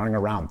managers running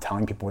around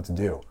telling people what to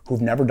do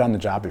who've never done the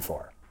job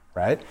before,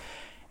 right?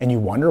 And you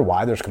wonder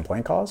why there's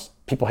complaint calls.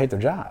 People hate their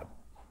job.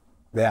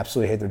 They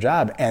absolutely hate their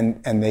job.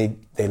 And they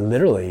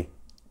literally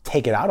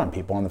take it out on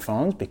people on the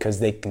phones because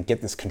they can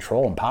get this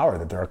control and power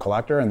that they're a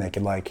collector, and they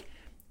can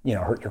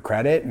hurt your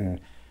credit, and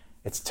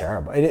it's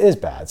terrible. It is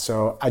bad.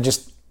 So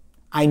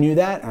I knew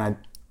that, and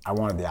I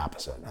wanted the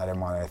opposite. I didn't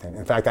want anything.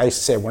 In fact, I used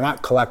to say, we're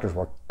not collectors,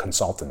 we're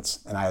consultants.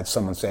 And I had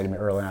someone say to me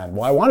early on,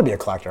 well, I want to be a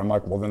collector. I'm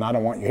like, well, then I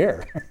don't want you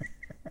here.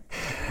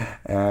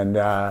 And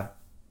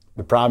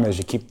the problem is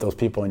you keep those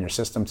people in your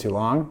system too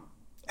long,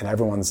 and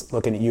everyone's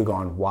looking at you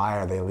going, why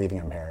are they leaving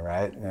them here,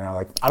 right?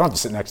 Like, I don't have to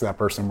sit next to that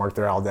person and work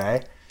there all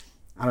day.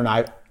 I don't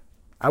know.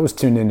 I was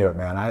tuned into it,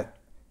 man.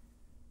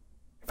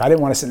 If I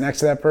didn't want to sit next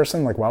to that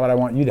person, like, why would I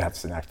want you to have to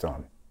sit next to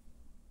them?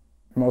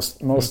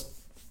 Most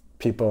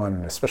people,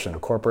 and especially in a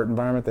corporate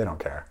environment, they don't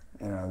care.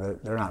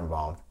 They're not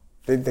involved.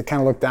 They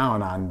kind of look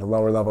down on the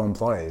lower level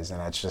employees,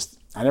 and it's just,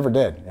 I never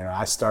did.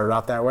 I started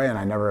out that way, and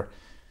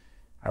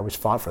I always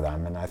fought for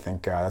them, and I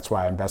think that's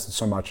why I invested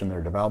so much in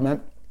their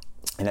development,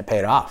 and it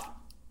paid off.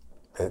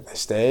 They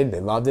stayed, they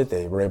loved it,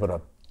 they were able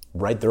to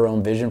write their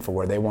own vision for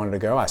where they wanted to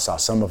go. I saw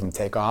some of them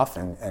take off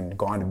and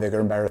go on to bigger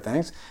and better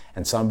things,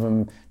 and some of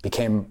them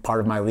became part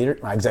of my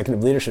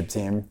executive leadership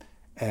team.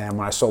 And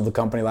when I sold the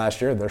company last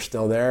year, they're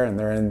still there, and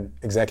they're in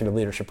executive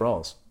leadership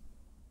roles.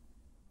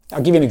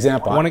 I'll give you an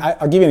example.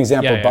 I'll give you an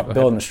example about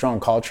building a strong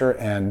culture.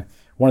 And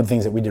one of the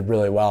things that we did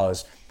really well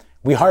is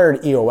we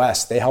hired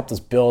EOS. They helped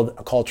us build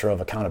a culture of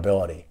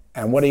accountability.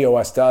 And what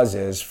EOS does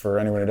is, for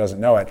anyone who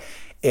doesn't know it,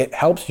 it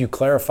helps you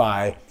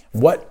clarify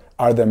what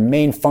are the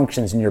main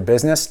functions in your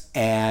business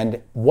and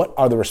what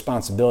are the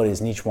responsibilities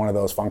in each one of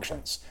those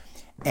functions.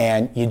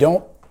 And you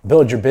don't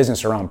build your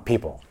business around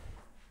people,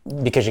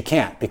 because you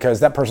can't, because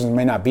that person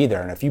may not be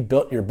there. And if you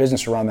built your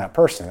business around that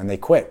person and they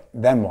quit,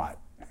 then what?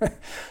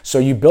 So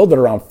you build it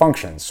around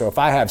functions. So if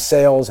I have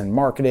sales and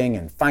marketing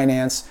and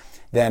finance,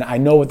 then I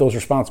know what those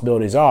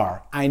responsibilities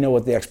are. I know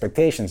what the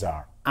expectations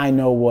are. I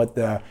know what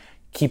the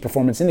key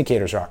performance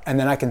indicators are. And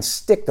then I can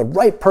stick the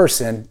right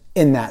person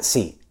in that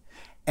seat.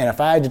 And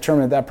if I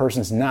determine that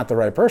person's not the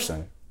right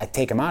person, I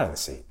take them out of the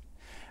seat.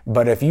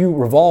 But if you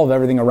revolve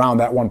everything around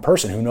that one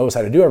person who knows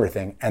how to do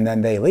everything, and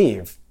then they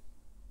leave,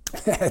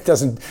 that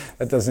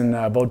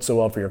doesn't bode so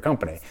well for your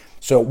company.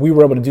 So we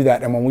were able to do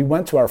that. And when we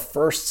went to our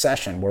first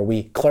session where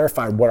we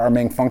clarified what our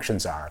main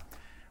functions are,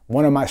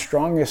 one of my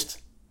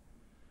strongest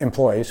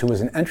employees, who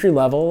was an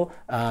entry-level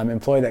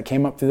employee that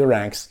came up through the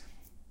ranks,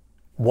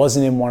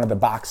 wasn't in one of the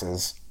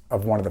boxes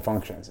of one of the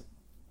functions.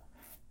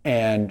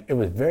 And it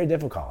was very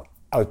difficult.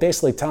 I was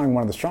basically telling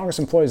one of the strongest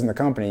employees in the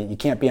company, you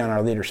can't be on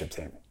our leadership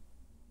team.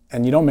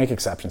 And you don't make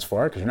exceptions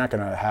for it, because you're not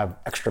going to have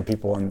extra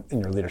people in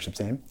your leadership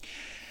team.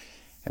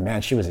 And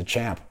man, she was a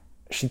champ.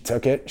 She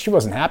took it. She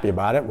wasn't happy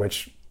about it,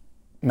 which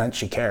meant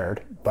she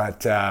cared,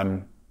 but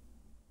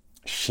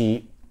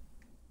she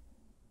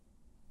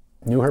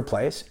knew her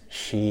place.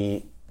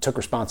 She took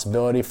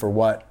responsibility for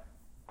what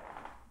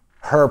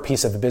her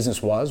piece of the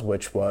business was,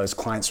 which was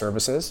client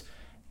services.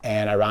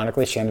 And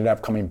ironically, she ended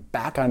up coming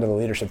back onto the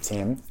leadership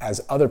team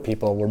as other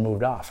people were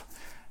moved off.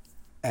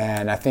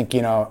 And I think,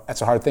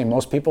 that's a hard thing.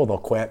 Most people, they'll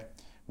quit.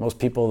 Most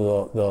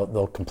people,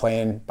 they'll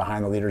complain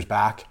behind the leader's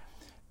back.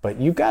 But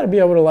you've got to be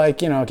able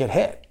to get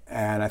hit.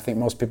 And I think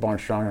most people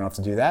aren't strong enough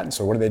to do that. And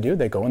so what do?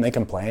 They go and they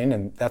complain.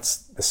 And that's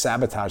the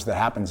sabotage that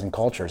happens in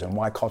cultures, and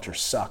why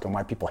cultures suck and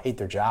why people hate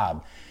their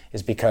job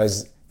is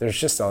because there's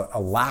just a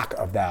lack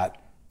of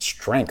that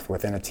strength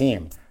within a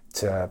team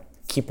to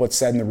keep what's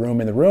said in the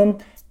room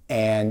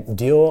and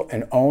deal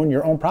and own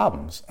your own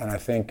problems. And I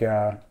think,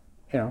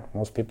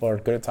 most people are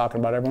good at talking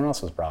about everyone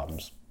else's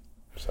problems.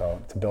 So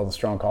to build a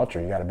strong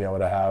culture, you got to be able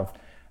to have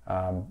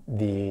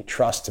the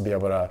trust to be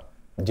able to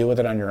deal with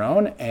it on your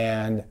own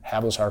and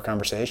have those hard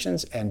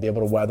conversations and be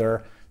able to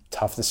weather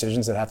tough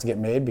decisions that have to get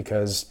made,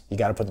 because you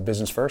got to put the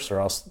business first, or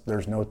else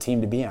there's no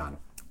team to be on.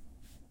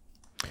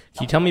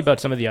 Can you tell me about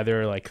some of the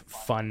other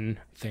fun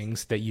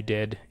things that you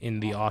did in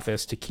the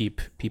office to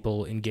keep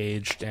people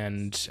engaged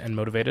and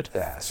motivated?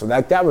 Yeah, so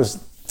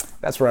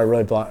that's where I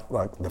really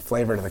brought the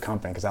flavor to the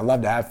company, because I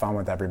love to have fun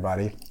with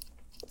everybody.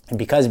 And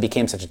because it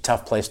became such a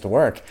tough place to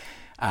work,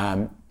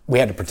 we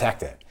had to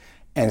protect it.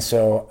 And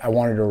so I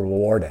wanted to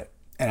reward it.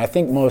 And I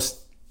think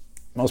most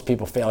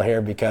people fail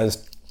here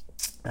because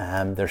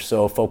they're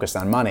so focused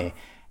on money.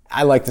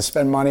 I like to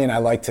spend money, and I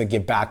like to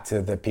give back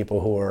to the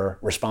people who are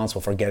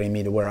responsible for getting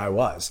me to where I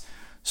was.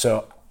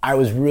 So I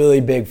was really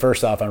big,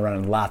 first off, on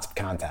running lots of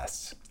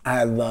contests.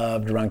 I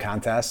loved to run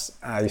contests.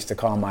 I used to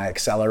call them my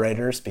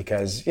accelerators,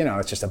 because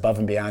it's just above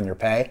and beyond your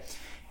pay.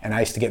 And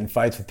I used to get in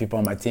fights with people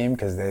on my team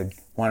because they'd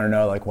want to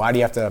know, why do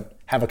you have to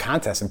have a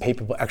contest and pay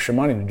people extra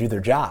money to do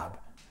their job?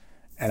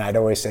 And I'd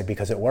always say,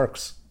 because it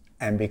works.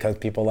 And because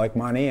people like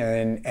money,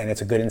 and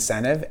it's a good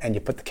incentive, and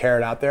you put the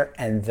carrot out there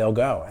and they'll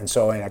go. And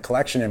so in a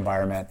collection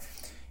environment,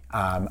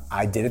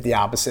 I did it the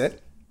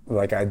opposite.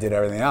 like I did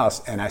everything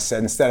else. And I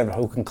said, instead of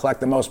who can collect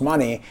the most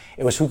money,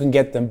 it was who can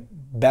get the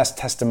best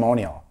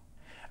testimonial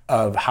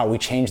of how we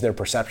changed their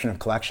perception of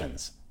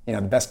collections. You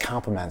know, the best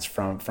compliments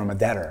from a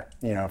debtor,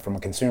 you know, from a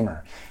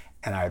consumer.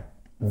 And I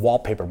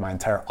wallpapered my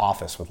entire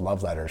office with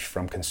love letters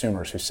from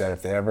consumers who said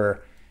if they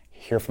ever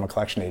hear from a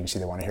collection agency,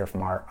 they want to hear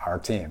from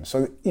our team.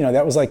 So, you know,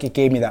 that was like, it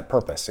gave me that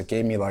purpose. It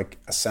gave me like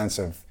a sense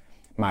of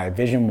my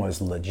vision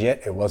was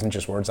legit. It wasn't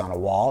just words on a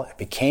wall. It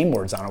became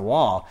words on a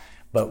wall,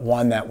 but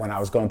one that when I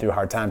was going through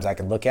hard times, I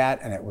could look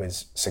at and it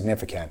was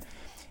significant.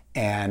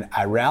 And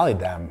I rallied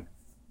them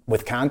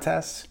with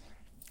contests.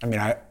 I mean,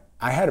 I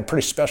had a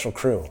pretty special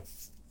crew.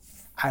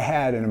 I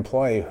had an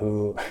employee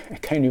who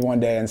came to me one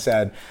day and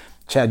said,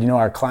 Chad, you know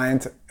our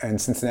client in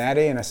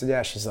Cincinnati? And I said,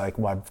 yeah. She's like,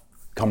 well, I've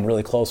come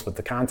really close with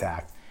the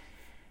contact.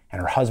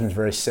 And her husband's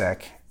very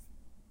sick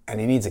and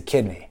he needs a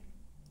kidney.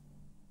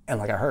 And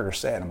like I heard her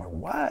say it, I'm like,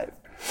 what?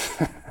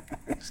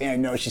 See, I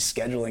know she's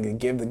scheduling to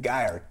give the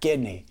guy her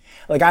kidney.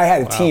 Like I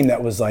had a team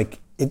that was like,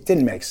 it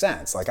didn't make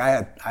sense. Like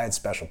I had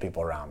special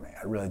people around me.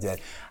 I really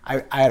did.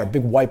 I had a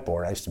big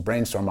whiteboard. I used to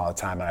brainstorm all the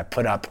time and I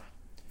put up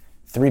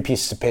 3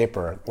 pieces of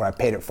paper where I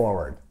paid it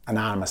forward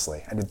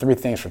anonymously. I did 3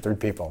 things for 3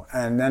 people.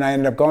 And then I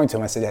ended up going to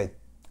them. I said, hey,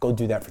 go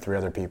do that for 3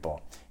 other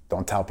people.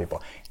 Don't tell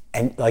people.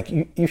 And like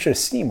you should have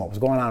seen what was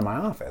going on in my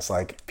office.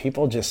 Like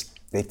people just,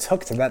 they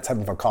took to that type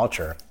of a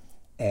culture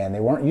and they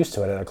weren't used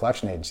to it at a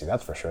collection agency,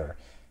 that's for sure.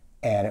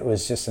 And it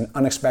was just an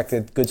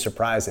unexpected good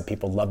surprise that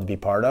people loved to be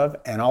part of.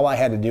 And all I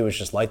had to do was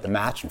just light the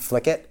match and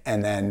flick it.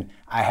 And then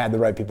I had the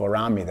right people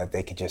around me that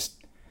they could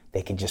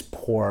just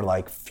pour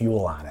like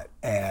fuel on it.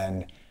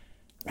 And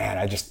man,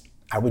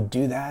 I would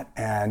do that.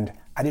 And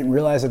I didn't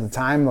realize at the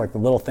time, like the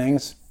little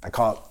things, I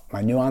call it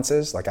my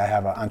nuances. Like I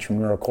have an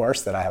entrepreneurial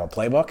course that I have a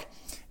playbook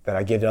that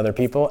I give to other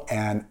people.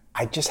 And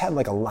I just had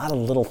like a lot of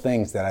little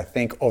things that I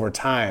think over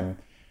time,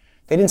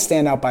 they didn't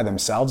stand out by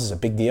themselves as a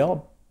big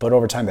deal, but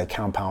over time they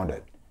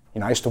compounded. You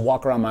know, I used to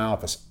walk around my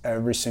office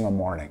every single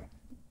morning.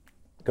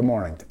 Good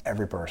morning to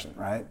every person,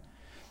 right?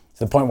 To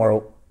the point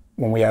where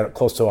when we had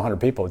close to 100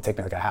 people, it would take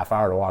me like a half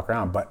hour to walk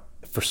around. But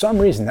for some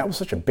reason, that was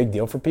such a big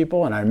deal for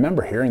people. And I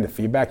remember hearing the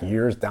feedback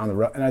years down the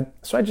road. And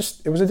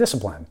it was a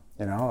discipline,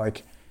 you know,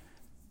 like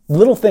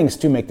little things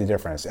do make the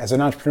difference. As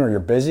an entrepreneur, you're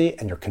busy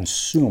and you're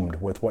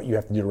consumed with what you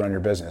have to do to run your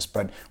business.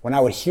 But when I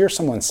would hear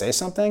someone say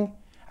something,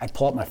 I'd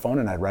pull up my phone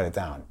and I'd write it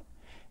down.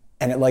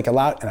 And it like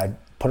allowed, and I'd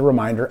put a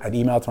reminder, I'd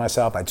email it to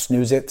myself, I'd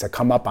snooze it to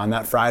come up on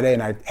that Friday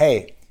and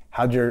hey,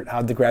 how'd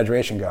the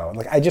graduation go?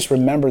 Like I just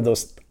remembered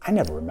those, I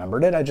never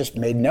remembered it, I just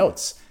made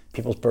notes.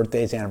 People's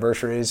birthdays,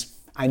 anniversaries,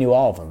 I knew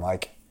all of them.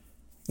 Like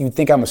you'd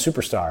think I'm a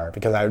superstar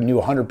because I knew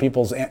 100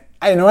 people's, I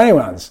didn't know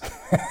anyone's.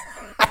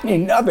 I knew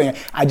nothing.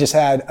 I just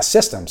had a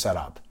system set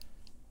up,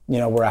 you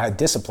know, where I had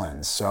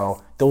disciplines.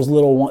 So those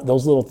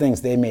little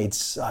things, they made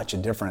such a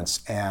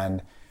difference.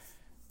 And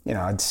you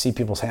know, I'd see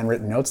people's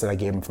handwritten notes that I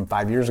gave them from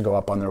 5 years ago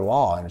up on their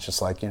wall. And it's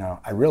just like, you know,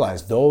 I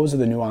realized those are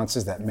the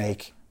nuances that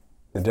make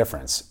the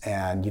difference.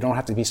 And you don't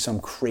have to be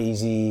some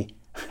crazy,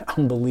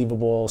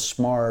 unbelievable,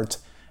 smart,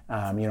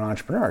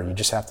 entrepreneur. You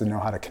just have to know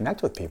how to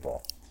connect with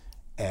people.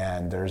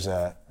 And there is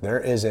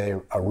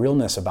a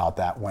realness about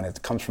that when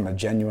it comes from a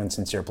genuine,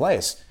 sincere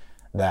place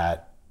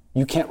that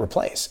you can't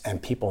replace.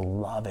 And people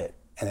love it.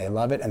 And they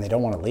love it and they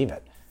don't want to leave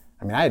it.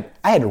 I mean,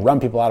 I had to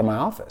run people out of my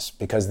office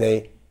because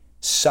they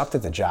sucked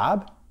at the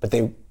job, but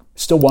they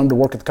still wanted to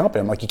work at the company.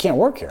 I'm like, you can't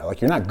work here.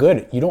 Like, you're not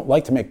good. You don't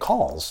like to make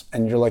calls.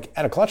 And you're like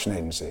at a collection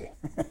agency.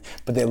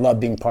 But they love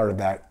being part of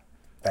that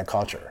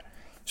culture.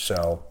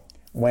 So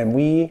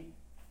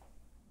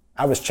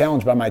I was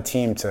challenged by my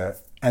team to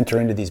enter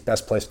into these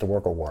Best Place to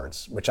Work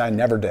awards, which I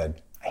never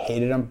did. I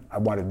hated them. I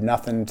wanted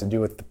nothing to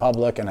do with the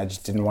public, and I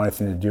just didn't want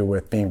anything to do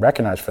with being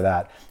recognized for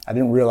that. I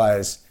didn't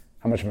realize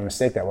how much of a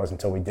mistake that was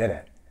until we did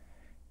it.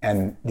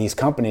 And these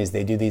companies,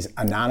 they do these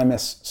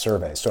anonymous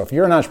surveys. So if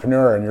you're an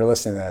entrepreneur and you're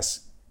listening to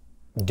this,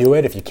 do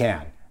it if you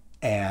can.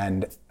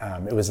 And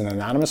it was an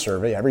anonymous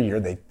survey every year.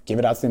 They give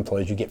it out to the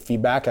employees. You get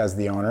feedback as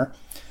the owner.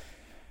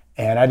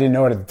 And I didn't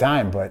know it at the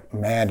time, but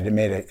man,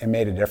 it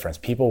made a difference.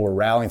 People were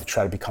rallying to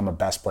try to become a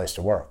best place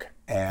to work.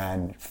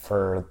 And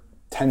for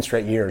 10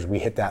 straight years, we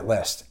hit that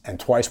list. And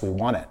twice we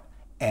won it.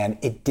 And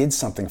it did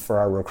something for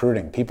our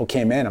recruiting. People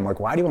came in. I'm like,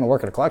 why do you want to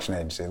work at a collection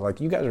agency?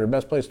 Like, you guys are the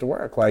best place to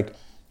work. Like,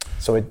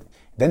 so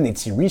then they'd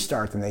see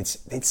Restart and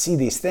they'd see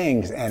these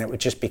things, and it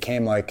just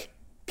became like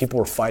people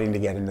were fighting to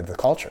get into the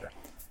culture,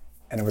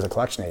 and it was a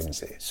collection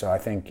agency. So I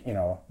think, you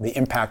know, the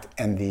impact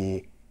and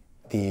the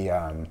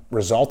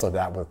result of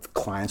that, with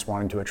clients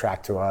wanting to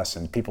attract to us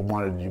and people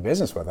wanted to do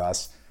business with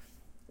us,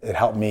 it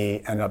helped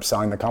me end up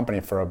selling the company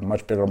for a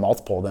much bigger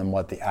multiple than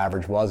what the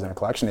average was in a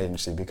collection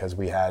agency, because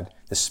we had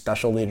this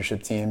special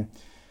leadership team.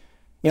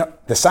 You know,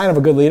 the sign of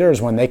a good leader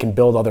is when they can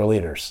build other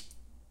leaders.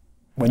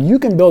 When you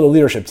can build a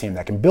leadership team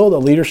that can build a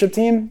leadership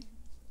team,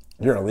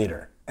 you're a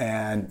leader.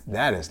 And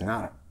that is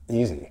not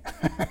easy.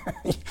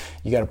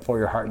 You got to pour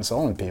your heart and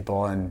soul in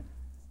people, and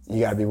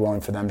you got to be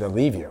willing for them to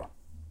leave you.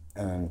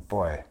 And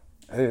boy,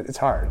 it's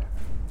hard.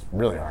 It's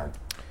really hard.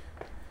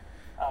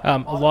 A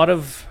lot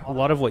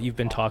of what you've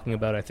been talking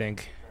about, I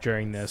think,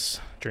 during this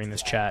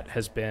chat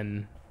has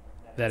been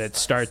that it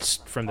starts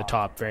from the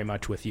top very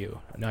much with you.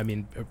 I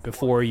mean,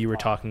 before you were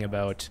talking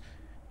about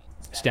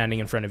standing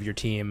in front of your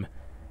team,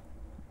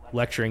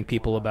 lecturing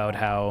people about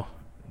how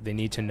they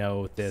need to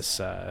know this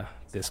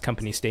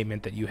company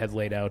statement that you had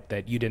laid out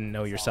that you didn't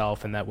know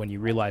yourself, and that when you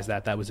realized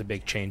that was a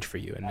big change for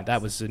you. And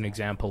that was an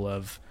example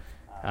of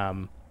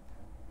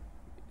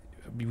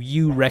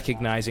you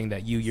recognizing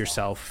that you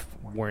yourself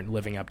weren't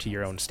living up to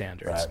your own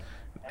standards. Right.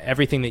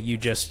 Everything that you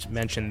just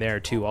mentioned there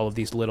too, all of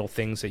these little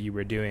things that you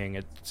were doing,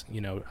 it's,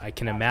 I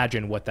can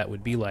imagine what that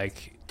would be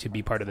like to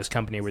be part of this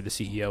company where the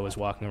CEO is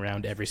walking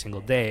around every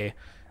single day,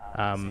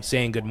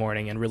 saying good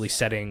morning and really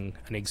setting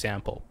an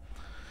example.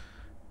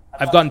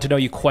 I've gotten to know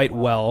you quite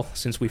well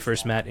since we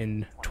first met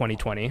in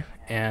 2020,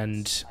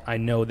 and I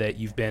know that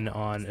you've been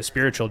on a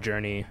spiritual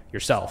journey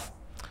yourself.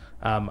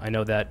 I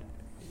know that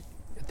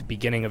at the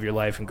beginning of your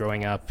life and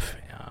growing up,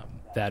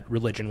 that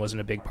religion wasn't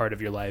a big part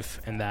of your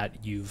life, and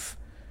that you've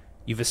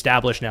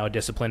established now a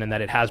discipline, and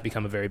that it has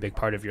become a very big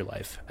part of your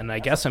life. And I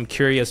guess I'm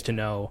curious to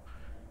know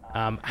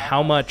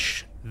how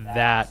much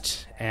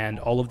that and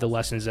all of the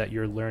lessons that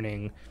you're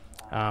learning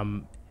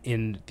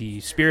in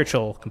the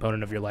spiritual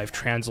component of your life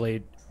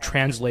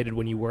translated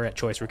when you were at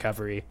Choice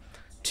Recovery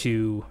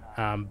to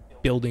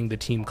building the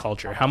team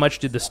culture. How much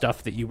did the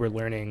stuff that you were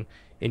learning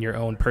in your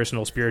own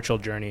personal spiritual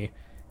journey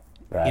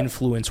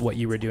influence what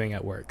you were doing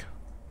at work?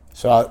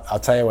 So I'll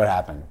tell you what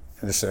happened.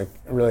 This is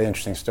a really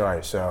interesting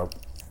story. So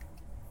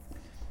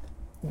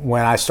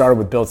when I started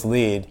with Built to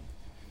Lead,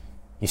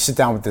 you sit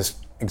down with this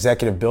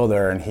executive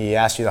builder and he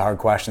asks you the hard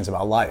questions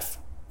about life.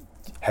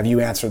 Have you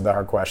answered the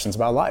hard questions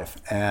about life?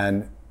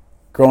 And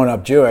growing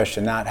up Jewish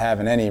and not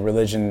having any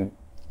religion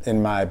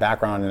in my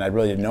background, and I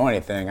really didn't know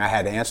anything, I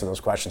had to answer those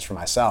questions for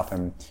myself.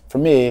 And for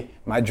me,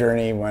 my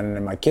journey,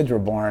 when my kids were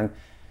born,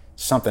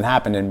 something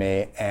happened in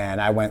me and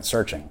I went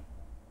searching.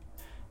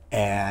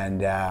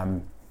 And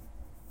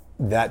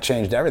that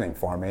changed everything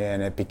for me,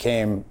 and it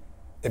became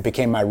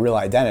my real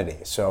identity.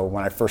 So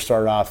when I first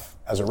started off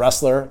as a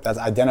wrestler, I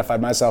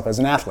identified myself as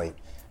an athlete.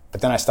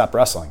 But then I stopped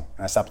wrestling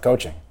and I stopped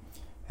coaching.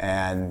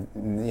 And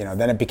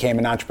then it became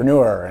an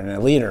entrepreneur and a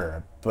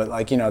leader. But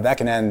that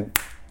can end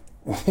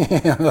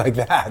like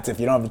that.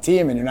 If you don't have a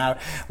team and you're not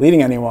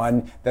leading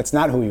anyone, that's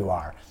not who you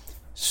are.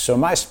 So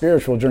my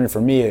spiritual journey for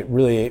me, it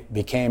really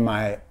became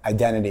my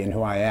identity and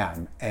who I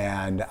am.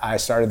 And I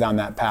started down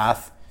that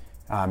path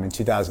in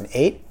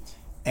 2008.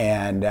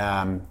 And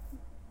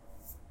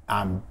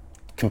I'm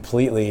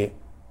completely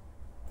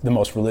the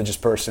most religious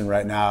person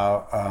right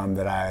now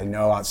that I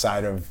know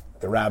outside of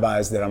the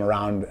rabbis that I'm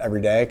around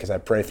every day, because I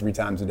pray 3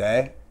 times a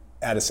day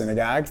at a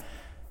synagogue.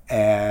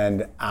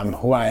 And I'm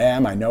who I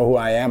am. I know who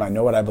I am. I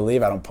know what I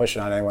believe. I don't push it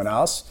on anyone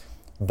else.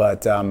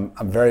 But I'm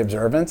very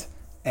observant,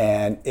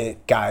 and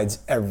it guides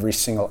every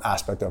single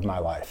aspect of my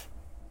life,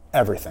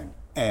 everything.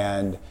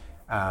 And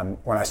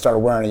when I started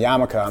wearing a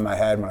yarmulke on my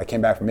head, when I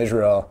came back from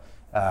Israel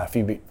a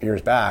few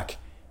years back,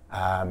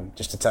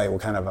 just to tell you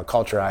what kind of a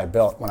culture I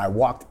built, when I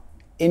walked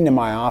into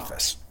my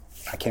office,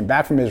 I came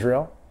back from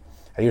Israel.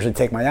 I usually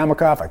take my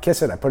yarmulke off, I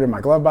kiss it, I put it in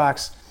my glove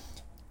box,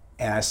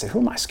 and I said, who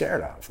am I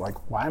scared of?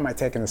 Like, why am I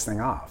taking this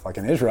thing off? Like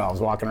in Israel, I was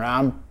walking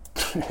around,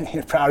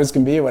 proud as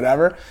can be,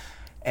 whatever.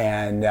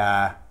 And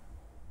I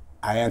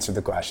answered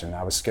the question.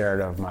 I was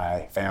scared of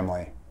my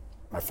family,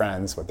 my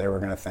friends, what they were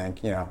gonna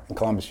think. In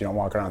Columbus, you don't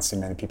walk around and see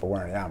many people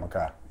wearing a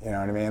yarmulke. You know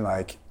what I mean?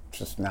 Like, it's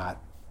just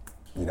not,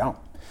 you don't.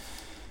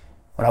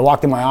 When I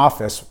walked in my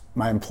office,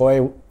 my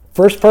employee,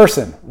 first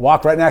person,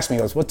 walked right next to me,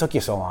 goes, what took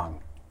you so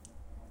long?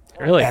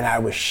 Really? And I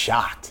was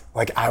shocked.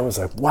 I was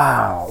like,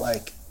 wow.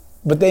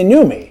 But they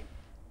knew me.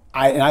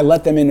 And I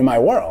let them into my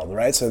world,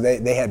 right? So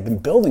they had been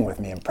building with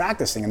me and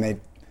practicing, and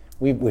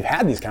we've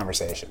had these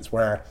conversations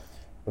where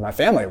with my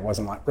family, it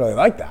wasn't really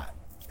like that.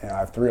 I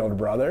have 3 older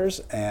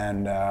brothers,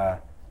 and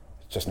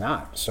it's just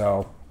not.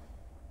 So,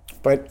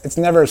 but it's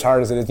never as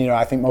hard as it is.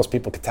 I think most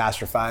people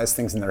catastrophize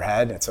things in their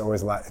head. It's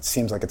always it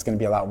seems like it's going to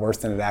be a lot worse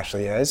than it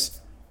actually is.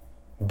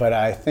 But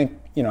I think,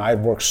 I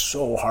worked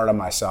so hard on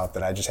myself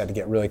that I just had to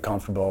get really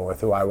comfortable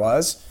with who I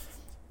was.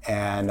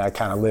 And I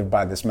kind of lived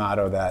by this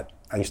motto that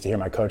I used to hear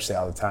my coach say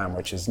all the time,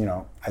 which is,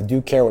 I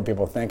do care what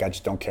people think, I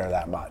just don't care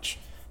that much.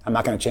 I'm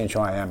not going to change who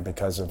I am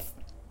because of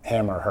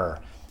him or her.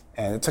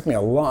 And it took me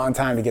a long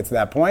time to get to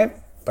that point,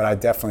 but I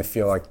definitely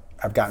feel like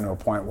I've gotten to a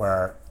point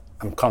where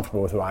I'm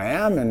comfortable with who I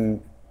am,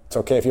 and it's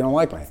okay if you don't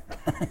like me.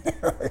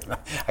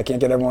 I can't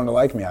get everyone to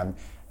like me. I'm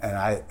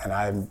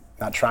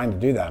not trying to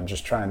do that. I'm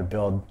just trying to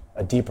build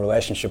a deep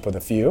relationship with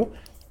a few,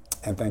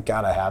 and thank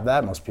God I have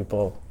that. Most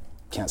people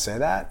can't say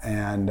that,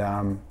 and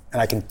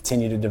I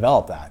continue to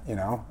develop that,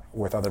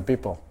 with other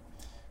people.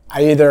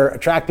 I either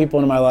attract people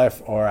into my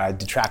life or I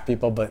detract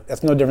people, but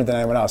that's no different than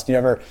anyone else. If you've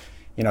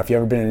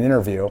ever been in an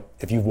interview,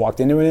 if you've walked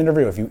into an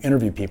interview, if you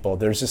interview people,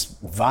 there's this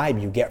vibe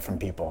you get from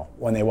people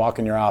when they walk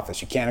in your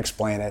office. You can't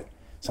explain it.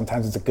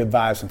 Sometimes it's a good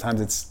vibe,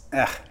 sometimes it's,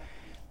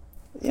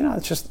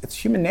 it's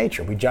human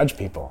nature. We judge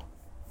people.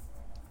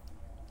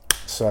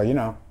 So,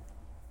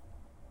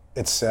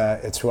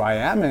 it's who I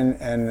am,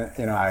 and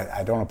you know,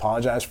 I don't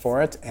apologize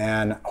for it,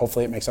 and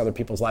hopefully it makes other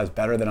people's lives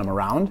better that I'm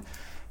around.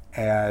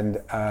 And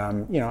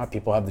you know,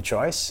 people have the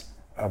choice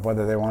of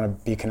whether they want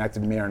to be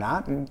connected to me or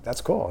not, and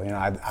that's cool. You know,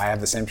 I have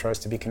the same choice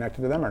to be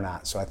connected to them or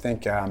not. So I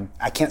think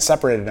I can't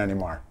separate it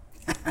anymore.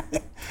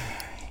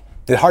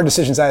 The hard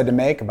decisions I had to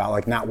make about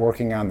like not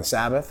working on the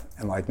Sabbath,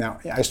 and like now,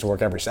 I used to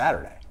work every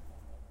Saturday.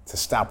 To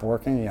stop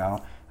working, you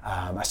know,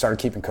 I started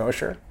keeping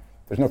kosher.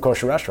 There's no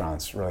kosher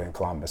restaurants really in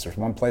Columbus. There's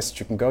one place that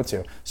you can go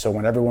to. So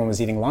when everyone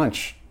was eating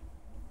lunch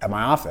at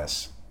my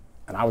office,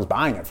 and I was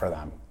buying it for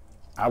them,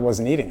 I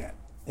wasn't eating it,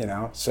 you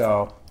know?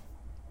 So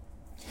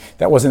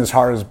that wasn't as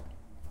hard as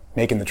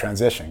making the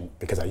transition,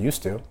 because I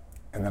used to,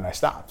 and then I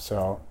stopped.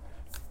 So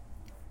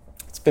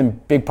it's been a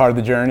big part of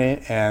the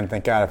journey, and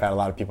thank God I've had a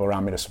lot of people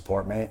around me to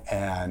support me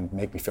and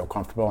make me feel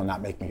comfortable and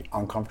not make me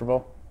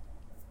uncomfortable,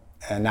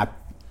 and not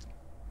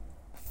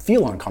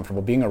feel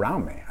uncomfortable being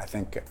around me. I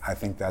think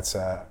that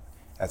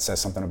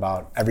says something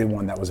about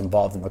everyone that was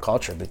involved in the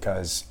culture,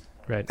 because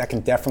that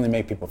can definitely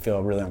make people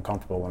feel really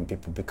uncomfortable when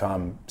people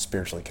become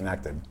spiritually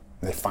connected.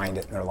 They find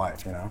it in their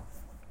life, you know?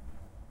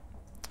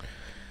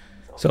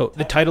 So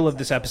the title of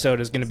this episode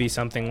is going to be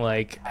something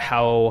like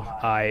How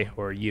I,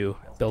 or You,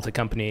 Built a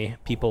Company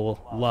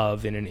People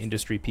Love in an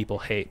Industry People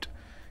Hate.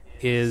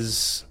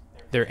 Is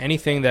there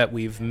anything that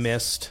we've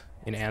missed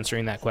in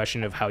answering that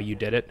question of how you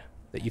did it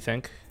that you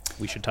think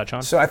we should touch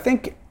on? So I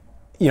think,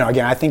 you know,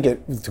 again, I think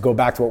to go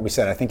back to what we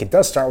said, I think it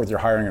does start with your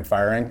hiring and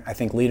firing. I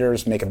think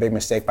leaders make a big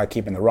mistake by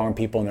keeping the wrong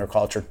people in their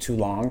culture too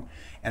long.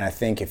 And I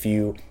think if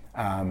you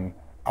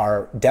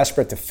are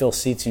desperate to fill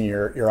seats in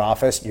your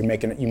office, you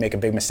make a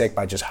big mistake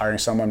by just hiring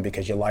someone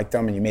because you liked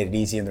them and you made it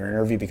easy in their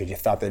interview because you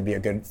thought they'd be a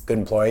good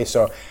employee.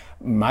 So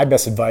my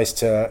best advice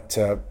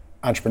to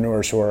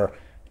entrepreneurs who are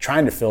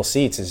trying to fill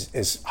seats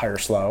is hire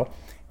slow.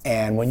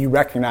 And when you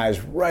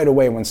recognize right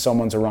away when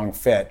someone's a wrong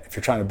fit, if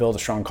you're trying to build a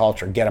strong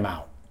culture, get them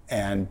out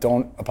and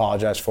don't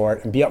apologize for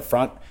it, and be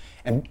upfront.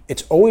 And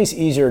it's always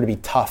easier to be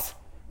tough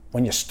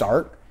when you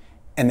start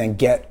and then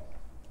get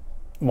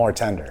more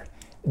tender.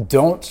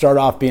 Don't start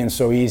off being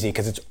so easy,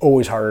 because it's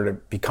always harder to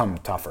become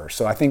tougher.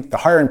 So I think the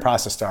hiring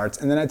process starts,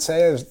 and then I'd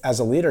say as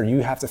a leader, you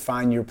have to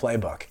find your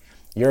playbook,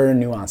 your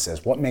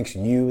nuances, what makes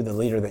you the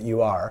leader that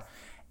you are.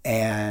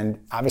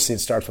 And obviously it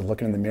starts with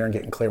looking in the mirror and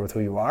getting clear with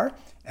who you are,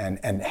 and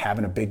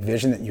having a big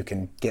vision that you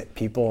can get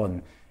people,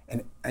 and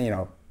you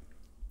know,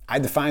 I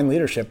define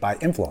leadership by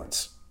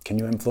influence. Can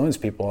you influence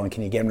people, and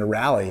can you get them to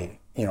rally,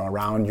 you know,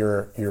 around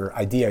your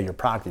idea, your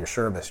product, your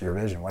service, your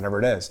vision, whatever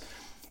it is,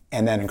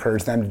 and then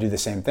encourage them to do the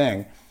same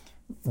thing.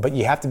 But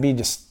you have to be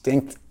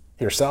distinct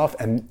yourself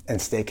and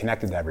stay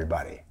connected to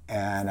everybody.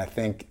 And I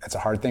think it's a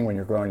hard thing when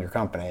you're growing your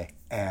company,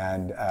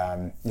 and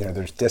you know,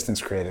 there's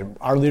distance created.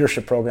 Our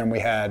leadership program, we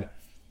had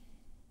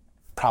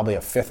probably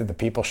a fifth of the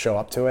people show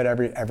up to it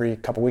every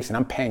couple of weeks, and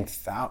I'm paying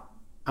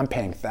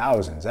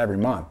thousands every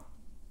month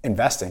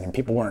investing, and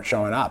people weren't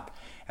showing up.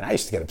 And I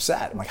used to get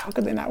upset. I'm like, how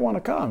could they not want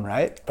to come,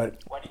 right?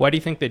 But why do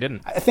you think they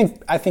didn't? I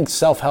think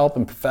self-help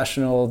and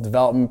professional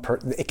development,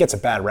 it gets a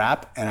bad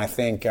rap, and I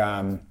think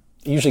it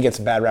usually gets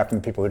a bad rap from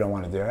the people who don't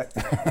want to do it.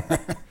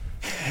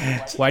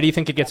 Why do you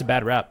think it gets a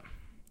bad rap?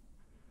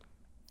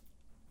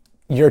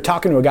 You're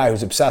talking to a guy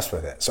who's obsessed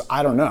with it, so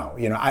I don't know.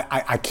 You know,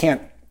 I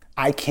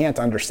can't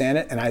understand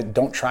it, and I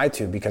don't try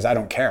to, because I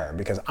don't care,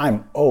 because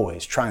I'm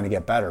always trying to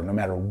get better. No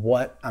matter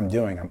what I'm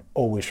doing, I'm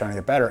always trying to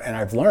get better. And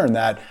I've learned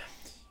that,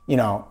 you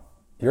know,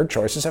 your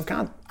choices have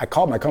I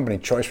called my company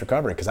Choice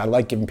Recovery because I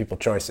like giving people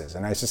choices.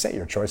 And I used to say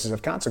your choices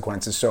have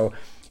consequences. So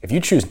if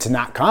you choose to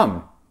not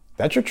come,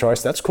 that's your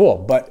choice, that's cool.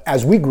 But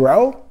as we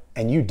grow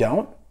and you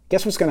don't,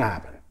 guess what's gonna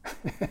happen?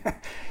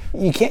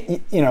 You can't,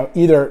 you know,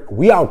 either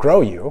we outgrow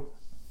you,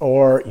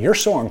 or you're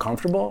so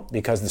uncomfortable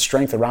because the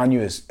strength around you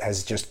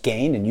has just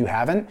gained and you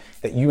haven't,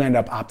 that you end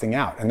up opting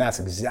out. And that's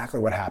exactly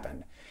what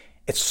happened.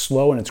 It's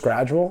slow and it's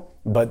gradual,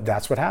 but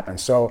that's what happened.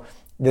 So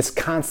this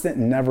constant,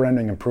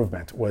 never-ending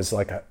improvement was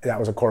that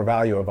was a core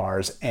value of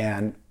ours,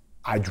 and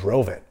I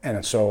drove it.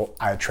 And so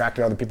I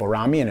attracted other people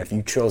around me, and if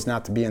you chose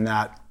not to be in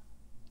that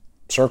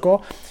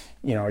circle,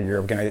 you know,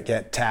 you're gonna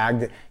get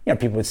tagged. You know,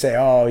 people would say,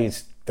 oh,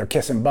 they're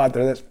kissing butt,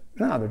 they're this.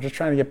 No, they're just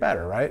trying to get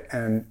better, right?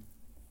 And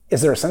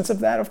is there a sense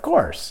of that? Of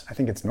course. I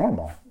think it's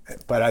normal.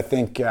 But I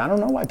think, I don't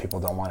know why people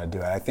don't want to do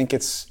it. I think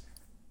it's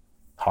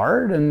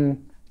hard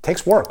and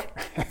takes work.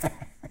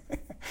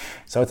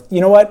 So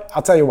you know what?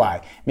 I'll tell you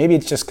why. Maybe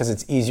it's just because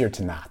it's easier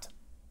to not.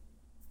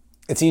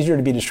 It's easier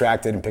to be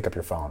distracted and pick up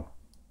your phone.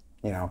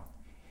 You know,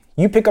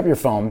 you pick up your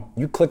phone,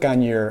 you click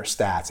on your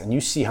stats, and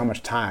you see how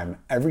much time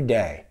every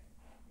day,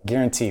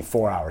 guarantee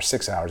 4 hours,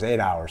 6 hours, 8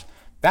 hours.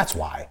 That's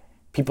why.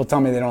 People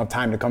tell me they don't have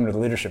time to come to the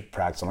leadership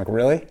practice. I'm like,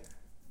 really?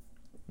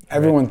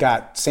 Everyone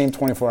got same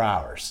 24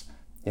 hours.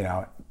 You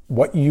know,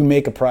 what you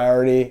make a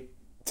priority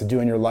to do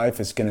in your life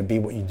is going to be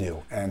what you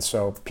do. And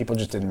so people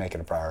just didn't make it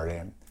a priority.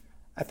 And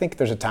I think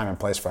there's a time and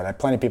place for it. I had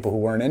plenty of people who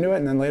weren't into it,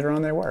 and then later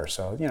on they were.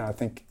 So, you know, I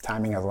think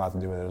timing has a lot to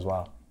do with it as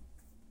well.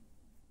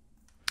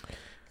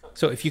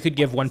 So if you could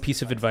give one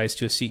piece of advice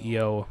to a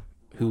CEO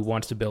who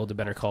wants to build a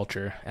better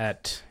culture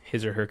at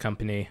his or her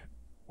company,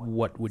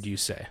 what would you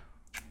say?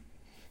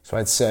 So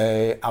I'd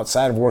say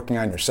outside of working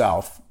on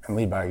yourself and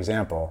lead by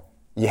example,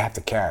 you have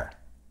to care.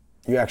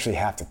 You actually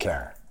have to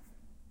care.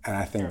 And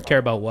I think Care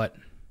about what?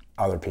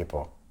 other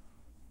people,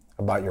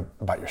 about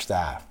your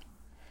staff.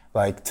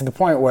 Like to the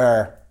point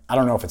where I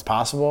don't know if it's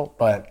possible,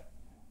 but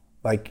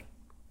like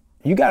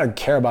you got to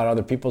care about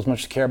other people as much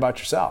as you care about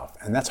yourself.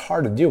 And that's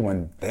hard to do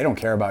when they don't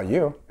care about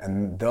you,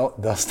 and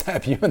they'll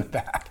stab you in the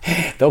back.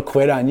 They'll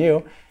quit on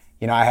you.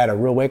 You know, I had a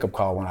real wake-up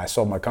call when I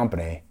sold my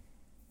company.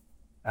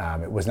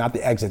 It was not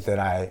the exit that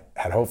I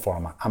had hoped for.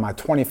 On my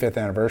 25th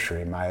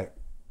anniversary, my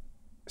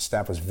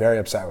staff was very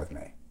upset with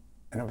me.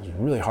 And it was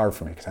really hard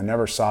for me because I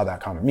never saw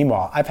that coming.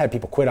 Meanwhile, I've had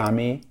people quit on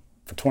me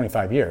for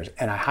 25 years,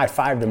 and I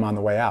high-fived them on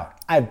the way out.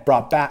 I've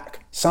brought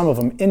back some of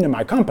them into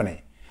my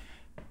company.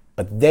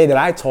 But the day that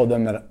I told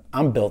them that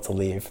I'm built to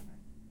leave,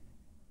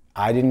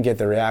 I didn't get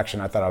the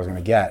reaction I thought I was going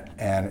to get.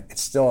 And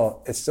it's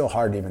still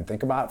hard to even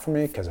think about for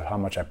me because of how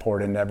much I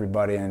poured into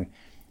everybody.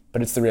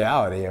 But it's the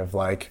reality of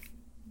like...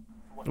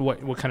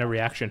 What kind of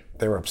reaction?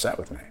 They were upset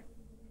with me.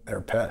 They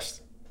were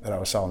pissed that I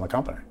was selling the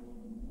company.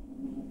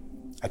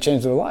 I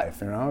changed their life,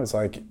 you know? It's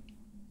like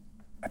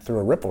I threw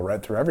a ripple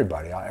right through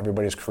everybody.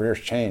 Everybody's careers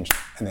changed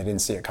and they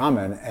didn't see it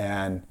coming.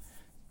 And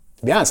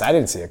to be honest, I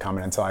didn't see it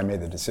coming until I made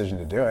the decision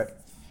to do it.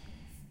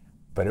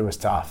 But it was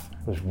tough.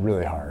 It was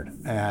really hard.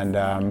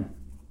 And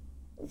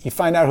you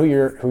find out who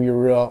your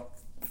real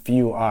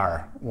few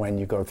are when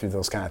you go through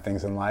those kind of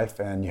things in life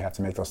and you have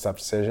to make those tough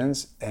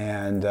decisions.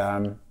 And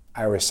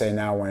I always say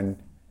now when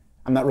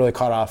I'm not really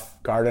caught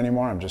off guard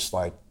anymore, I'm just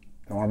like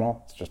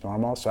normal. It's just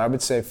normal. So I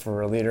would say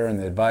for a leader, and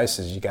the advice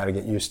is you got to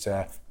get used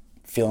to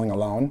feeling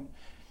alone.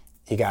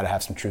 You got to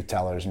have some truth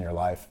tellers in your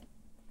life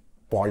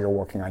while you're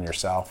working on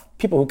yourself.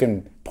 People who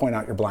can point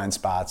out your blind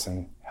spots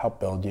and help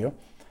build you.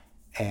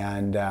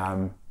 And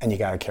you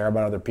got to care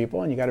about other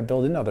people, and you got to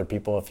build in other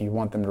people if you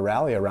want them to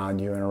rally around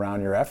you and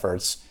around your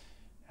efforts.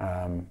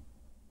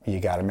 You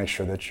got to make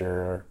sure that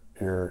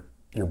you're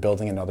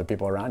building in other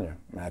people around you.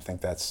 And I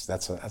think that's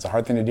a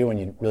hard thing to do when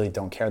you really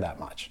don't care that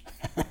much.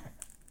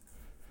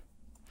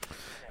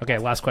 Okay,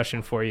 last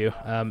question for you.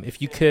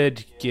 If you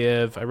could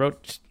give, I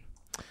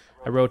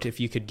wrote if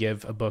you could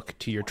give a book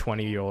to your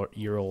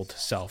 20-year-old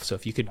self. So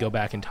if you could go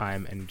back in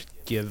time and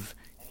give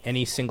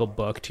any single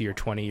book to your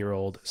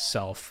 20-year-old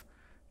self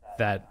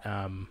that,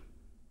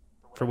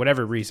 for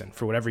whatever reason,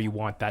 for whatever you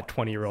want that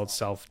 20-year-old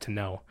self to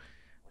know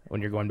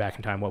when you're going back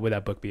in time, what would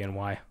that book be and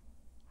why?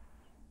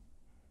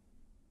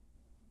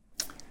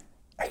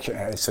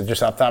 So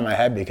just off the top of my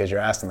head, because you're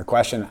asking the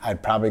question,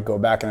 I'd probably go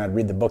back and I'd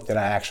read the book that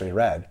I actually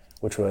read,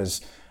 which was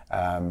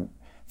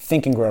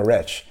Think and Grow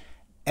Rich.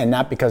 And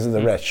not because of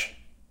the rich,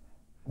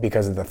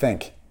 because of the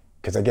think.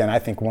 Because again, I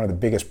think one of the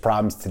biggest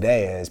problems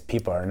today is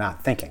people are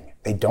not thinking.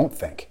 They don't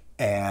think.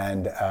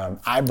 And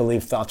I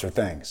believe thoughts are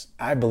things.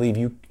 I believe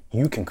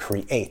you can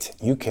create.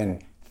 You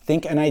can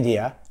think an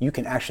idea. You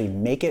can actually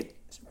make it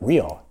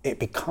real. It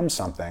becomes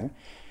something.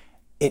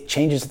 It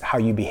changes how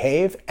you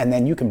behave, and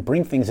then you can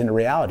bring things into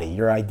reality.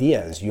 Your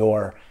ideas,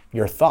 your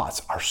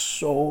thoughts are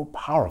so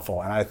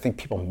powerful, and I think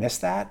people miss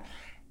that.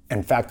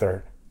 In fact,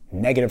 they're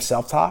negative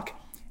self-talk.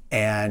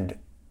 And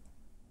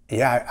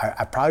yeah,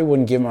 I probably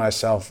wouldn't give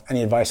myself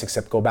any advice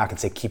except go back and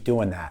say, keep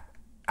doing that.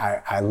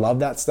 I love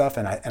that stuff,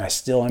 and I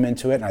still am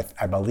into it, and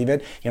I believe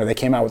it. You know, they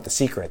came out with The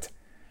Secret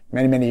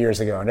many, many years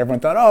ago, and everyone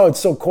thought, oh, it's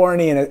so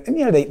corny, and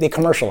you know, they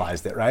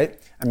commercialized it, right?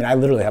 I mean, I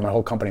literally had my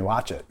whole company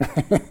watch it.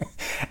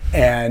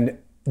 And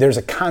there's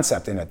a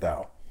concept in it,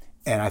 though.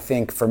 And I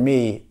think for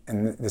me,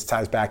 and this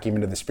ties back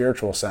even to the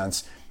spiritual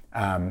sense,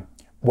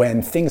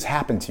 when things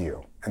happen to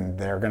you, and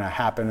they're going to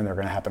happen, and they're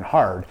going to happen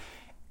hard,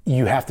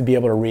 you have to be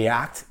able to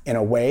react in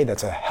a way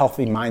that's a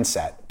healthy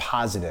mindset,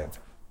 positive,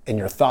 and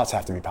your thoughts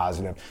have to be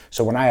positive.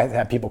 So when I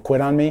had people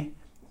quit on me,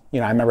 you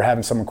know, I remember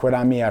having someone quit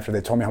on me after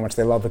they told me how much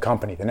they love the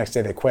company. The next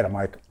day they quit. I'm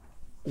like,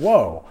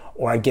 whoa.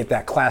 Or I'd get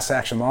that class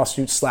action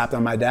lawsuit slapped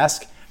on my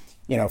desk.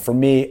 You know, for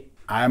me,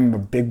 I'm a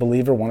big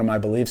believer. One of my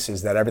beliefs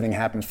is that everything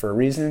happens for a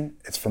reason.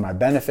 It's for my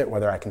benefit,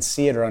 whether I can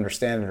see it or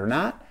understand it or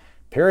not,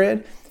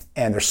 period.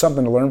 And there's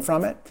something to learn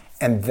from it.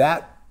 And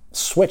that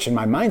switch in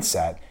my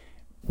mindset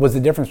was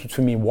the difference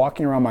between me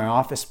walking around my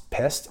office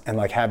pissed and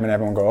like having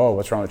everyone go, oh,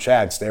 what's wrong with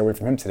Chad? Stay away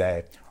from him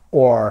today.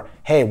 Or,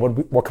 hey,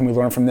 what can we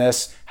learn from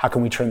this? How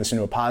can we turn this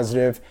into a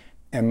positive?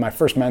 And my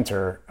first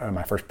mentor,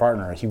 my first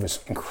partner, he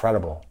was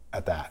incredible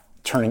at that,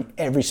 turning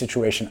every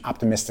situation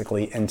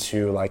optimistically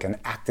into like an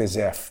act as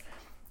if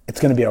it's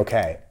going to be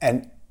okay.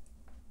 And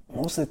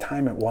most of the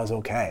time it was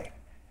okay.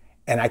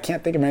 And I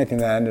can't think of anything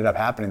that ended up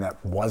happening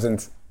that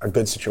wasn't a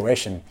good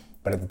situation,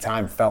 but at the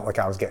time felt like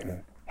I was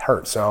getting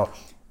hurt. So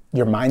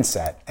your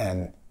mindset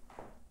and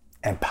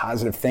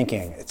positive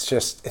thinking, it's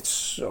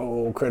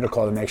so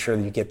critical to make sure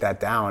that you get that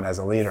down as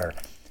a leader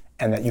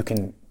and that you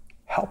can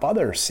help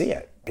others see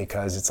it,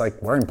 because it's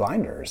like wearing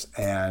blinders,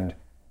 and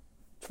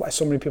that's why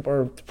so many people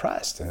are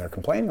depressed and they're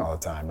complaining all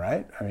the time,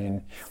 right? I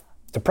mean,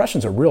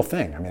 depression's a real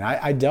thing. I mean,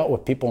 I dealt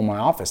with people in my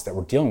office that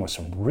were dealing with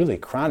some really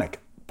chronic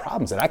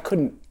problems that I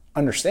couldn't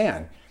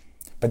understand.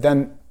 But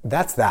then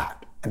that's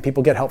that. and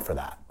people get help for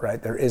that,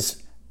 right? There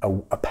is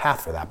a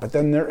path for that. But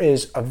then there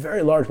is a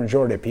very large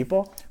majority of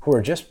people who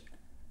are just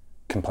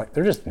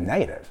they're just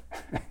negative.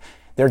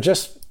 They're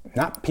just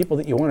not people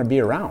that you want to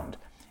be around.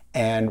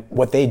 And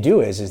what they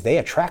do is they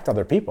attract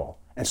other people.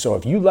 And so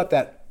if you let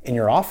that in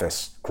your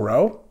office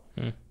grow,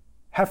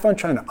 have fun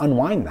trying to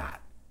unwind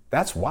that.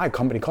 That's why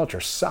company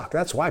cultures suck.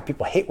 That's why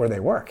people hate where they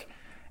work.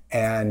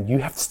 And you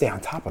have to stay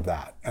on top of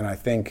that. And I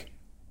think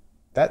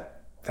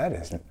that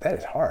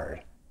is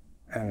hard.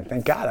 And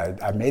thank God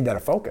I made that a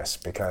focus,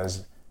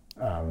 because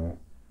I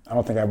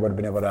don't think I would have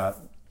been able to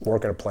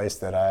work at a place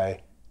that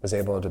I was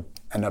able to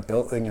end up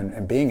building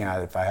and being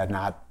at if I had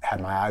not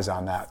had my eyes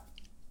on that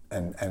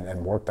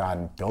and worked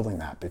on building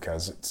that,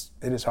 because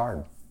it is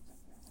hard.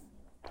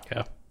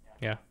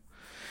 Yeah.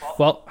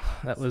 Well,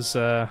 that was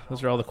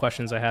those are all the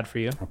questions I had for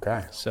you.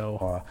 Okay. So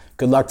well,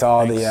 good luck to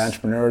all the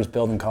entrepreneurs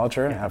building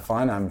culture. Have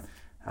fun.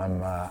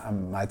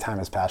 My time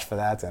has passed for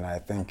that, and I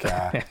think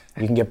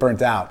you can get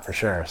burnt out for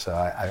sure. So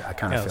I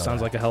kind of feel it sounds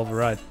that. like a hell of a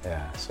ride.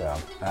 Yeah. So all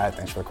right.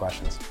 Thanks for the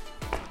questions.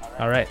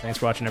 All right. Thanks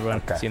for watching, everyone.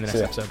 Okay. See you in the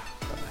next episode.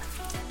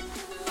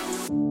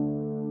 Bye-bye.